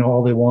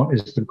 All they want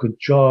is the good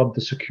job,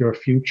 the secure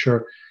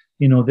future.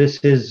 This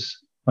is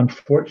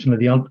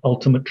unfortunately the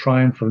ultimate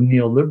triumph of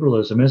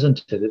neoliberalism,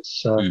 isn't it?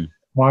 It's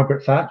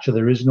Margaret Thatcher.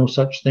 There is no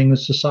such thing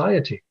as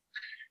society.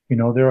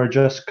 There are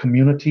just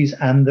communities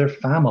and their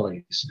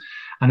families.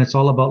 And it's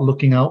all about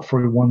looking out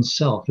for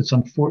oneself. It's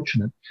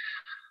unfortunate.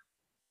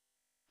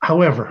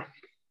 However,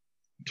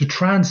 to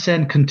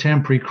transcend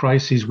contemporary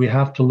crises, we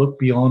have to look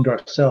beyond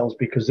ourselves,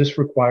 because this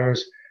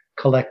requires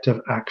collective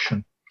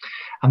action.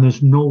 And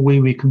there's no way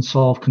we can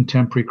solve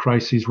contemporary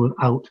crises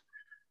without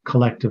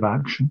collective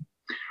action.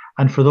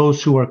 And for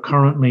those who are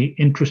currently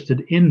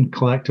interested in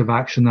collective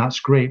action, that's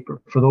great. But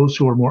for those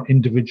who are more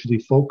individually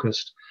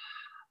focused,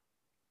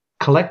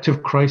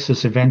 collective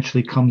crisis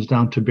eventually comes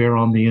down to bear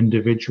on the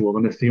individual.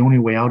 And if the only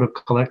way out of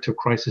collective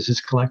crisis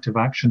is collective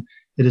action,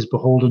 it is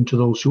beholden to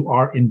those who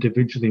are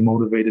individually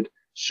motivated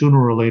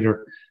sooner or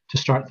later to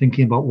start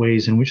thinking about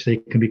ways in which they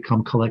can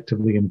become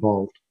collectively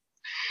involved.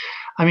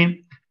 I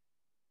mean,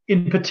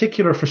 in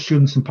particular for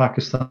students in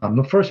Pakistan,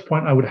 the first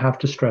point I would have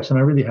to stress, and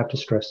I really have to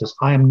stress this,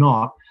 I am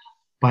not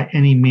by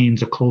any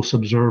means a close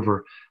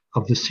observer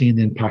of the scene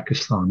in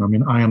Pakistan. I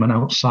mean, I am an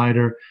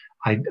outsider.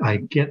 I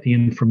get the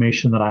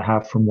information that I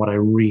have from what I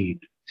read.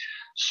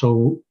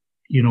 So,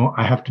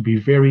 I have to be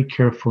very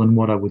careful in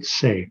what I would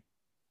say.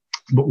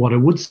 But what I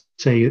would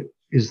say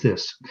is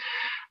this.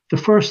 The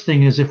first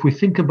thing is, if we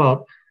think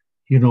about,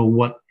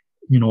 what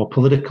a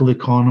political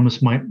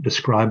economist might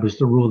describe as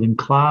the ruling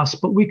class,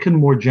 but we can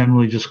more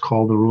generally just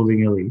call the ruling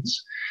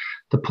elites.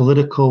 The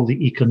political,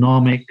 the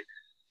economic,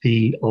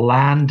 the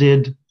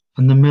landed,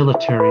 and the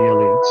military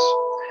elites.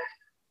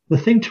 The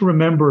thing to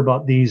remember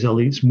about these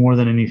elites more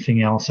than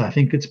anything else, I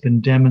think it's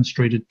been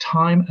demonstrated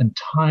time and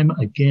time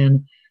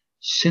again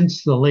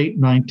since the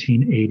late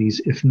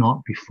 1980s, if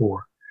not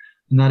before.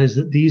 And that is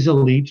that these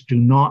elites do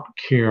not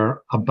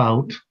care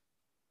about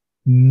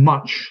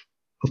much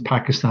of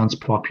Pakistan's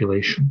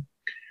population.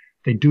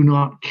 They do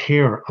not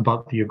care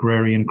about the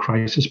agrarian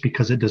crisis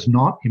because it does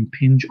not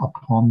impinge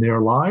upon their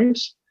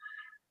lives.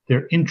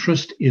 Their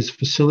interest is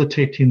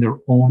facilitating their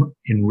own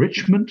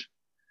enrichment.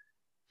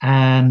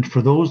 And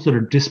for those that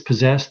are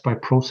dispossessed by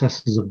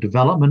processes of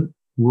development,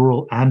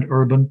 rural and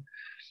urban,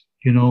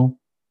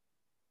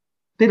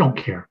 they don't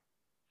care.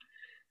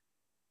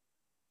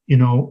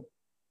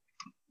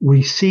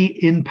 We see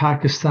in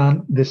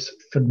Pakistan this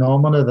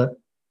phenomena that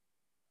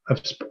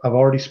I've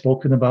already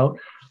spoken about,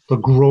 the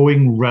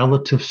growing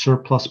relative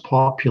surplus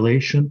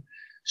population,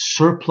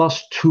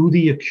 surplus to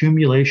the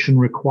accumulation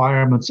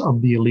requirements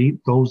of the elite,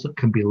 those that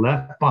can be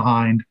left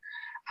behind,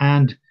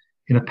 and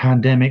in a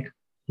pandemic,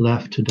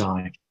 left to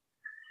die.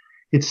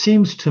 It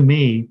seems to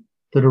me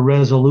that a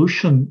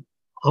resolution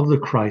of the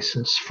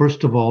crisis,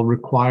 first of all,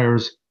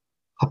 requires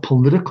a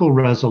political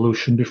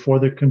resolution before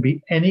there can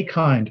be any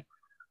kind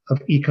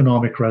of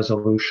economic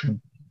resolution.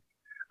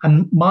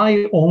 And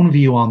my own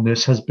view on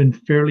this has been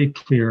fairly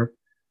clear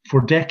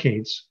for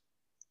decades.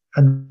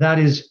 And that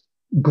is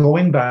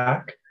going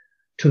back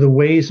to the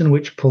ways in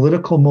which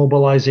political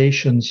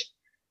mobilizations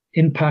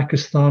in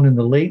Pakistan in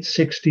the late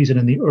 60s and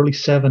in the early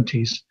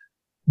 70s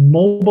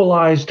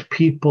mobilized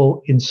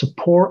people in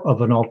support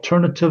of an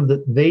alternative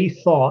that they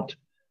thought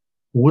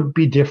would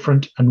be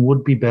different and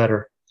would be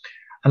better.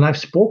 And I've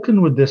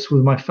spoken with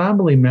my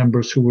family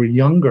members who were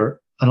younger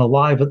and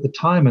alive at the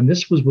time, and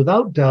this was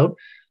without doubt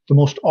the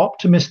most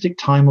optimistic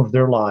time of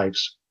their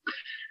lives.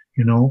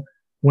 You know,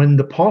 when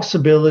the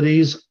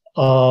possibilities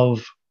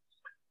of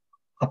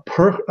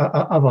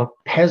a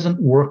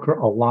peasant worker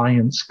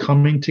alliance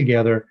coming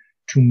together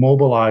to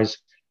mobilize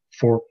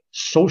for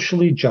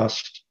socially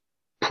just,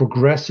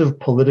 progressive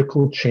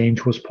political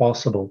change was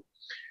possible.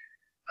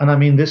 And I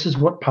mean, this is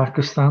what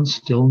Pakistan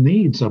still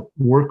needs, a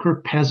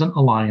worker-peasant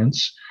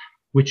alliance,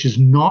 which is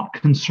not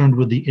concerned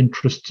with the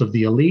interests of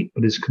the elite,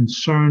 but is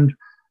concerned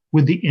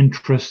with the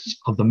interests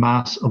of the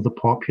mass of the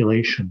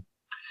population.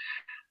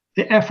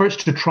 The efforts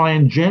to try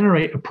and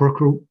generate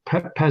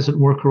a peasant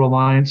worker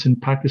alliance in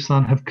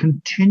Pakistan have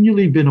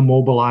continually been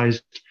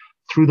immobilized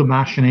through the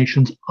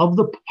machinations of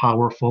the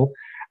powerful,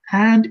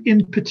 and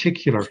in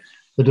particular,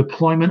 the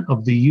deployment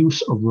of the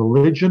use of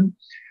religion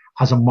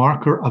as a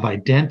marker of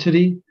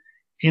identity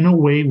in a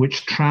way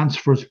which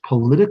transfers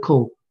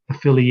political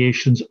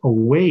affiliations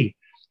away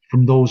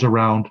from those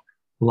around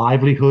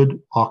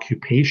livelihood,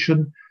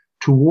 occupation,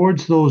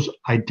 towards those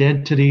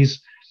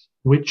identities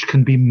which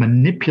can be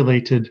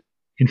manipulated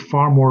in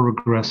far more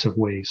regressive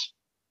ways.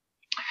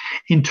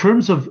 In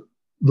terms of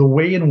the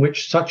way in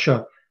which such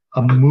a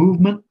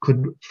movement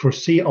could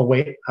foresee a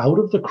way out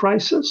of the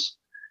crisis,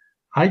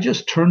 I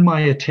just turn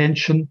my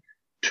attention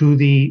to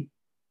the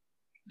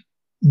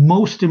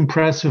most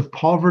impressive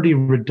poverty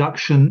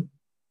reduction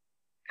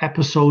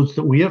episodes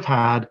that we have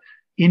had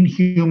in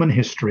human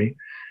history,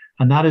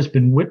 and that has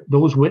been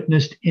those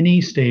witnessed in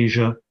East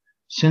Asia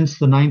since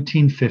the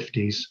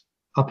 1950s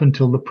up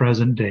until the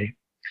present day.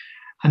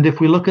 And if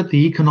we look at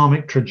the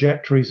economic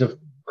trajectories of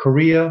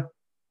Korea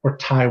or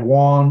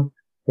Taiwan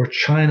or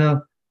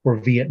China or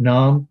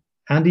Vietnam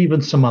and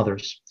even some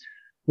others,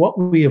 what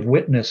we have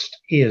witnessed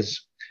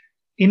is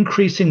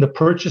increasing the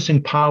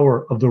purchasing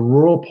power of the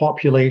rural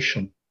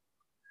population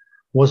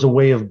was a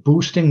way of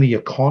boosting the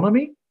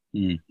economy,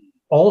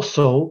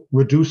 also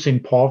reducing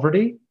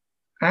poverty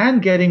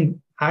and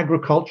getting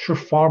agriculture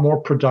far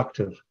more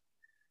productive,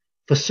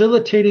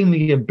 facilitating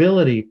the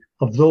ability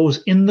of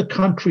those in the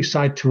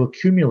countryside to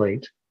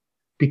accumulate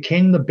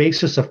became the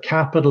basis of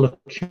capital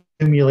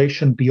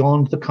accumulation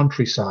beyond the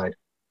countryside.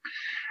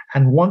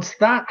 And once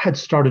that had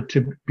started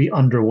to be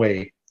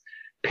underway,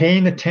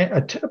 paying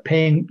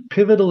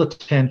pivotal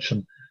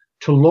attention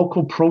to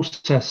local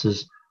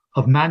processes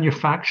of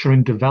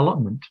manufacturing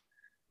development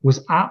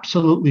was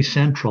absolutely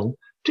central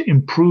to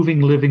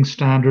improving living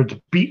standards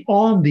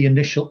beyond the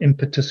initial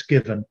impetus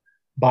given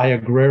by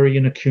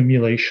agrarian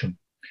accumulation.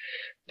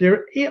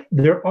 There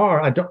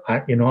are,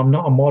 I'm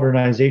not a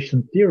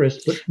modernization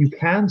theorist, but you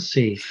can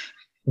see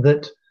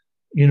that,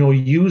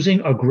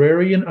 using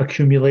agrarian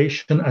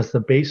accumulation as the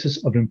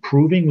basis of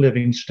improving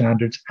living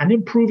standards and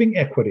improving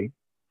equity,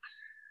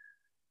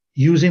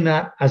 using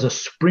that as a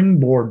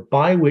springboard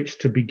by which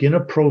to begin a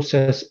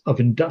process of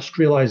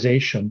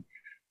industrialization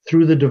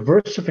through the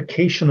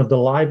diversification of the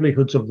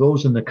livelihoods of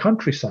those in the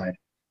countryside,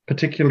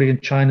 particularly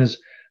in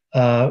China's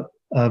township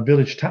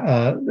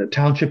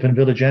and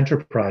village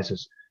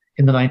enterprises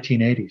in the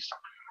 1980s,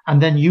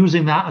 and then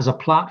using that as a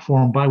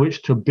platform by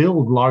which to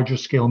build larger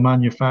scale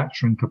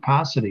manufacturing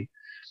capacity.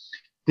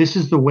 This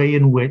is the way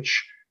in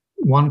which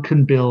one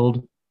can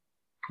build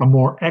a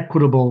more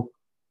equitable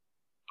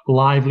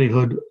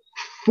livelihood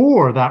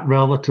for that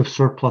relative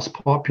surplus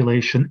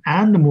population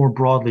and the more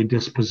broadly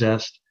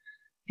dispossessed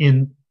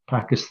in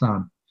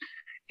Pakistan.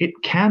 It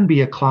can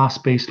be a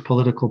class-based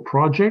political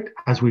project,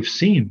 as we've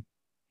seen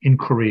in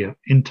Korea,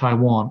 in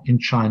Taiwan, in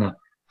China,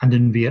 and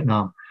in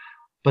Vietnam.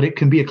 But it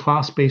can be a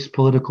class-based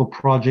political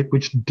project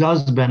which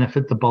does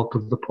benefit the bulk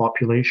of the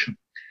population.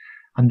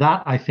 And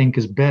that, I think,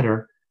 is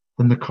better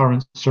than the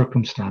current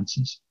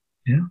circumstances.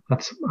 Yeah,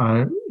 that's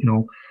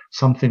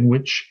something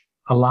which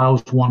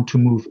allows one to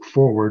move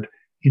forward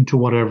into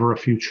whatever a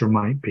future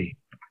might be.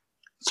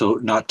 So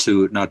not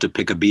to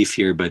pick a beef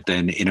here, but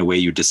then in a way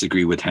you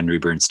disagree with Henry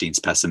Bernstein's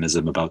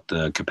pessimism about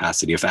the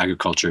capacity of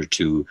agriculture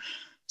to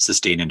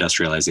sustain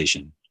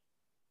industrialization.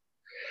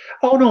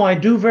 Oh, no, I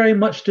do very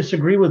much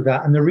disagree with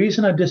that. And the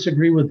reason I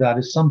disagree with that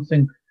is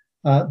something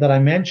that I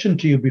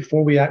mentioned to you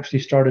before we actually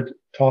started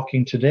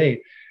talking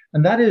today.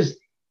 And that is,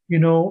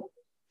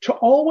 to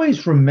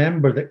always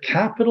remember that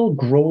capital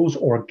grows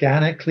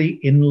organically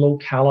in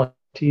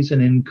localities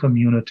and in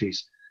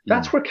communities.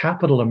 That's where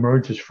capital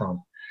emerges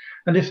from.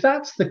 And if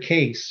that's the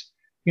case,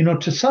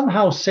 to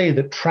somehow say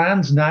that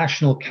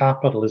transnational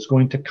capital is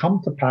going to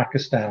come to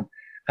Pakistan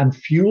and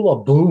fuel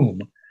a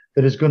boom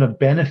that is going to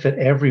benefit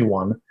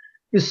everyone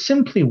is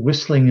simply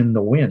whistling in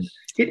the wind.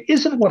 It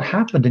isn't what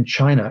happened in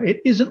China.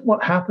 It isn't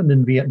what happened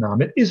in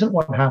Vietnam. It isn't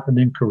what happened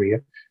in Korea.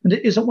 And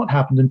it isn't what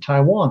happened in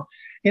Taiwan.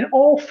 In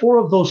all four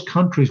of those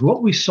countries,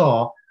 what we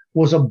saw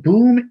was a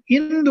boom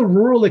in the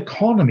rural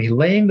economy,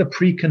 laying the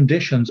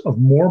preconditions of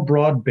more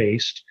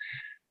broad-based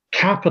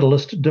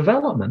capitalist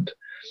development.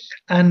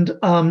 And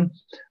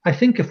I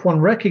think if one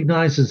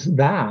recognizes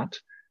that,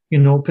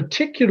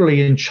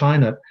 particularly in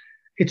China,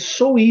 it's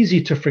so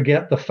easy to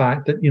forget the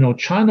fact that,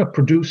 China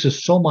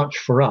produces so much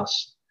for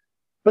us,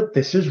 but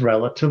this is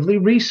relatively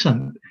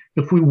recent.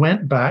 If we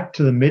went back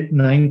to the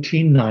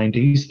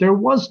mid-1990s, there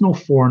was no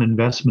foreign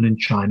investment in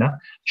China.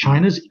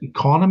 China's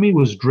economy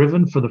was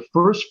driven for the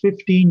first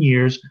 15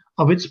 years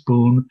of its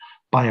boom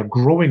by a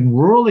growing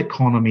rural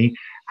economy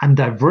and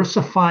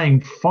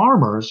diversifying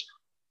farmers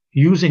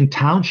using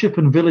township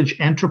and village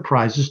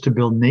enterprises to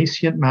build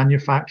nascent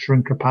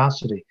manufacturing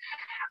capacity.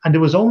 And it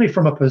was only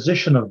from a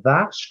position of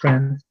that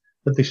strength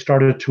that they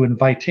started to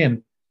invite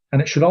in,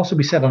 and it should also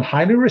be said on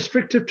highly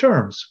restrictive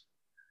terms,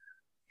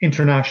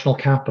 international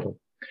capital.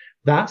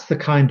 That's the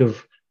kind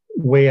of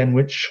way in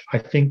which I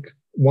think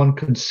one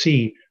can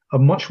see a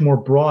much more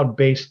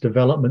broad-based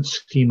development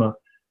schema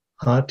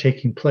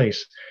taking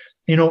place.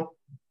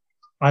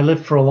 I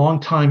lived for a long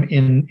time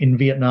in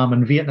Vietnam,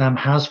 and Vietnam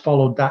has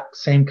followed that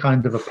same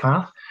kind of a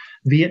path.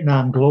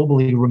 Vietnam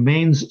globally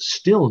remains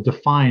still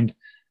defined.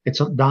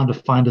 It's now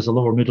defined as a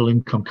lower middle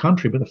income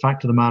country, but the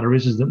fact of the matter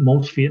is that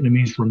most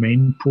Vietnamese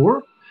remain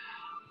poor.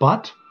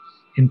 But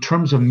in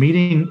terms of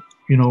meeting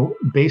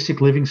basic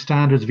living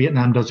standards,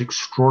 Vietnam does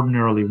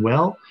extraordinarily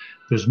well.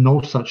 There's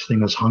no such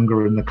thing as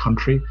hunger in the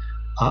country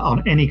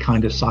on any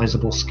kind of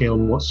sizable scale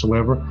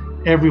whatsoever.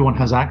 Everyone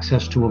has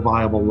access to a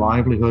viable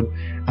livelihood.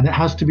 And it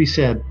has to be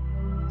said,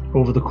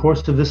 over the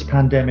course of this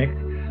pandemic,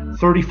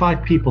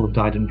 35 people have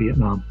died in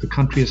Vietnam. The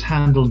country has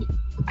handled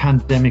the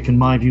pandemic, in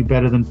my view,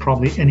 better than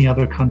probably any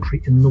other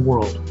country in the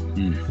world.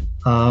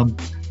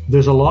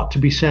 There's a lot to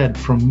be said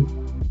from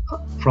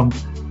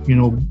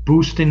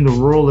boosting the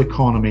rural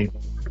economy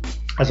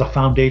as a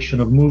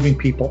foundation of moving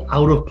people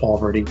out of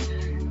poverty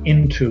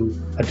into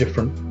a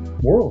different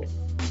world.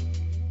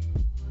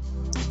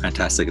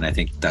 Fantastic, and I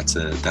think that's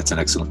an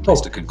excellent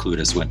place to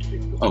conclude us when.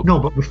 No,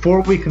 but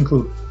before we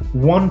conclude,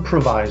 one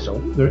proviso.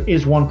 There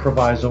is one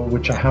proviso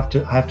which I have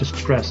to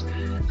stress,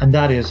 and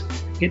that is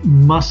it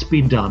must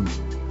be done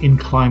in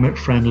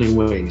climate-friendly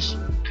ways,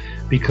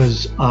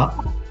 because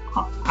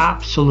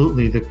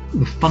absolutely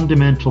the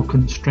fundamental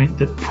constraint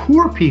that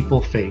poor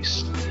people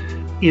face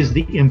is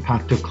the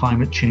impact of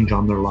climate change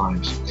on their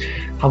lives.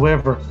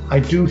 However,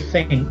 I do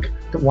think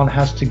that one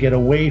has to get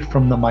away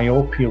from the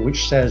myopia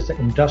which says that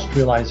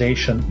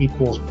industrialization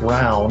equals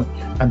brown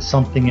and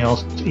something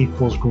else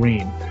equals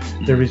green.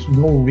 There is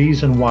no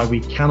reason why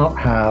we cannot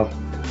have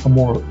a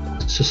more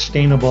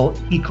sustainable,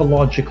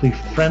 ecologically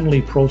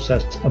friendly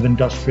process of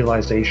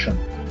industrialization.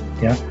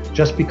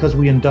 Just because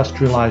we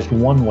industrialized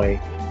one way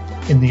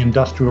in the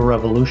Industrial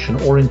Revolution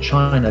or in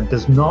China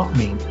does not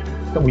mean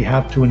that we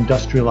have to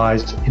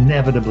industrialize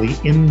inevitably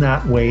in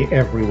that way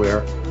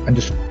everywhere and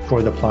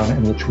destroy the planet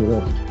in which we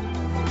live.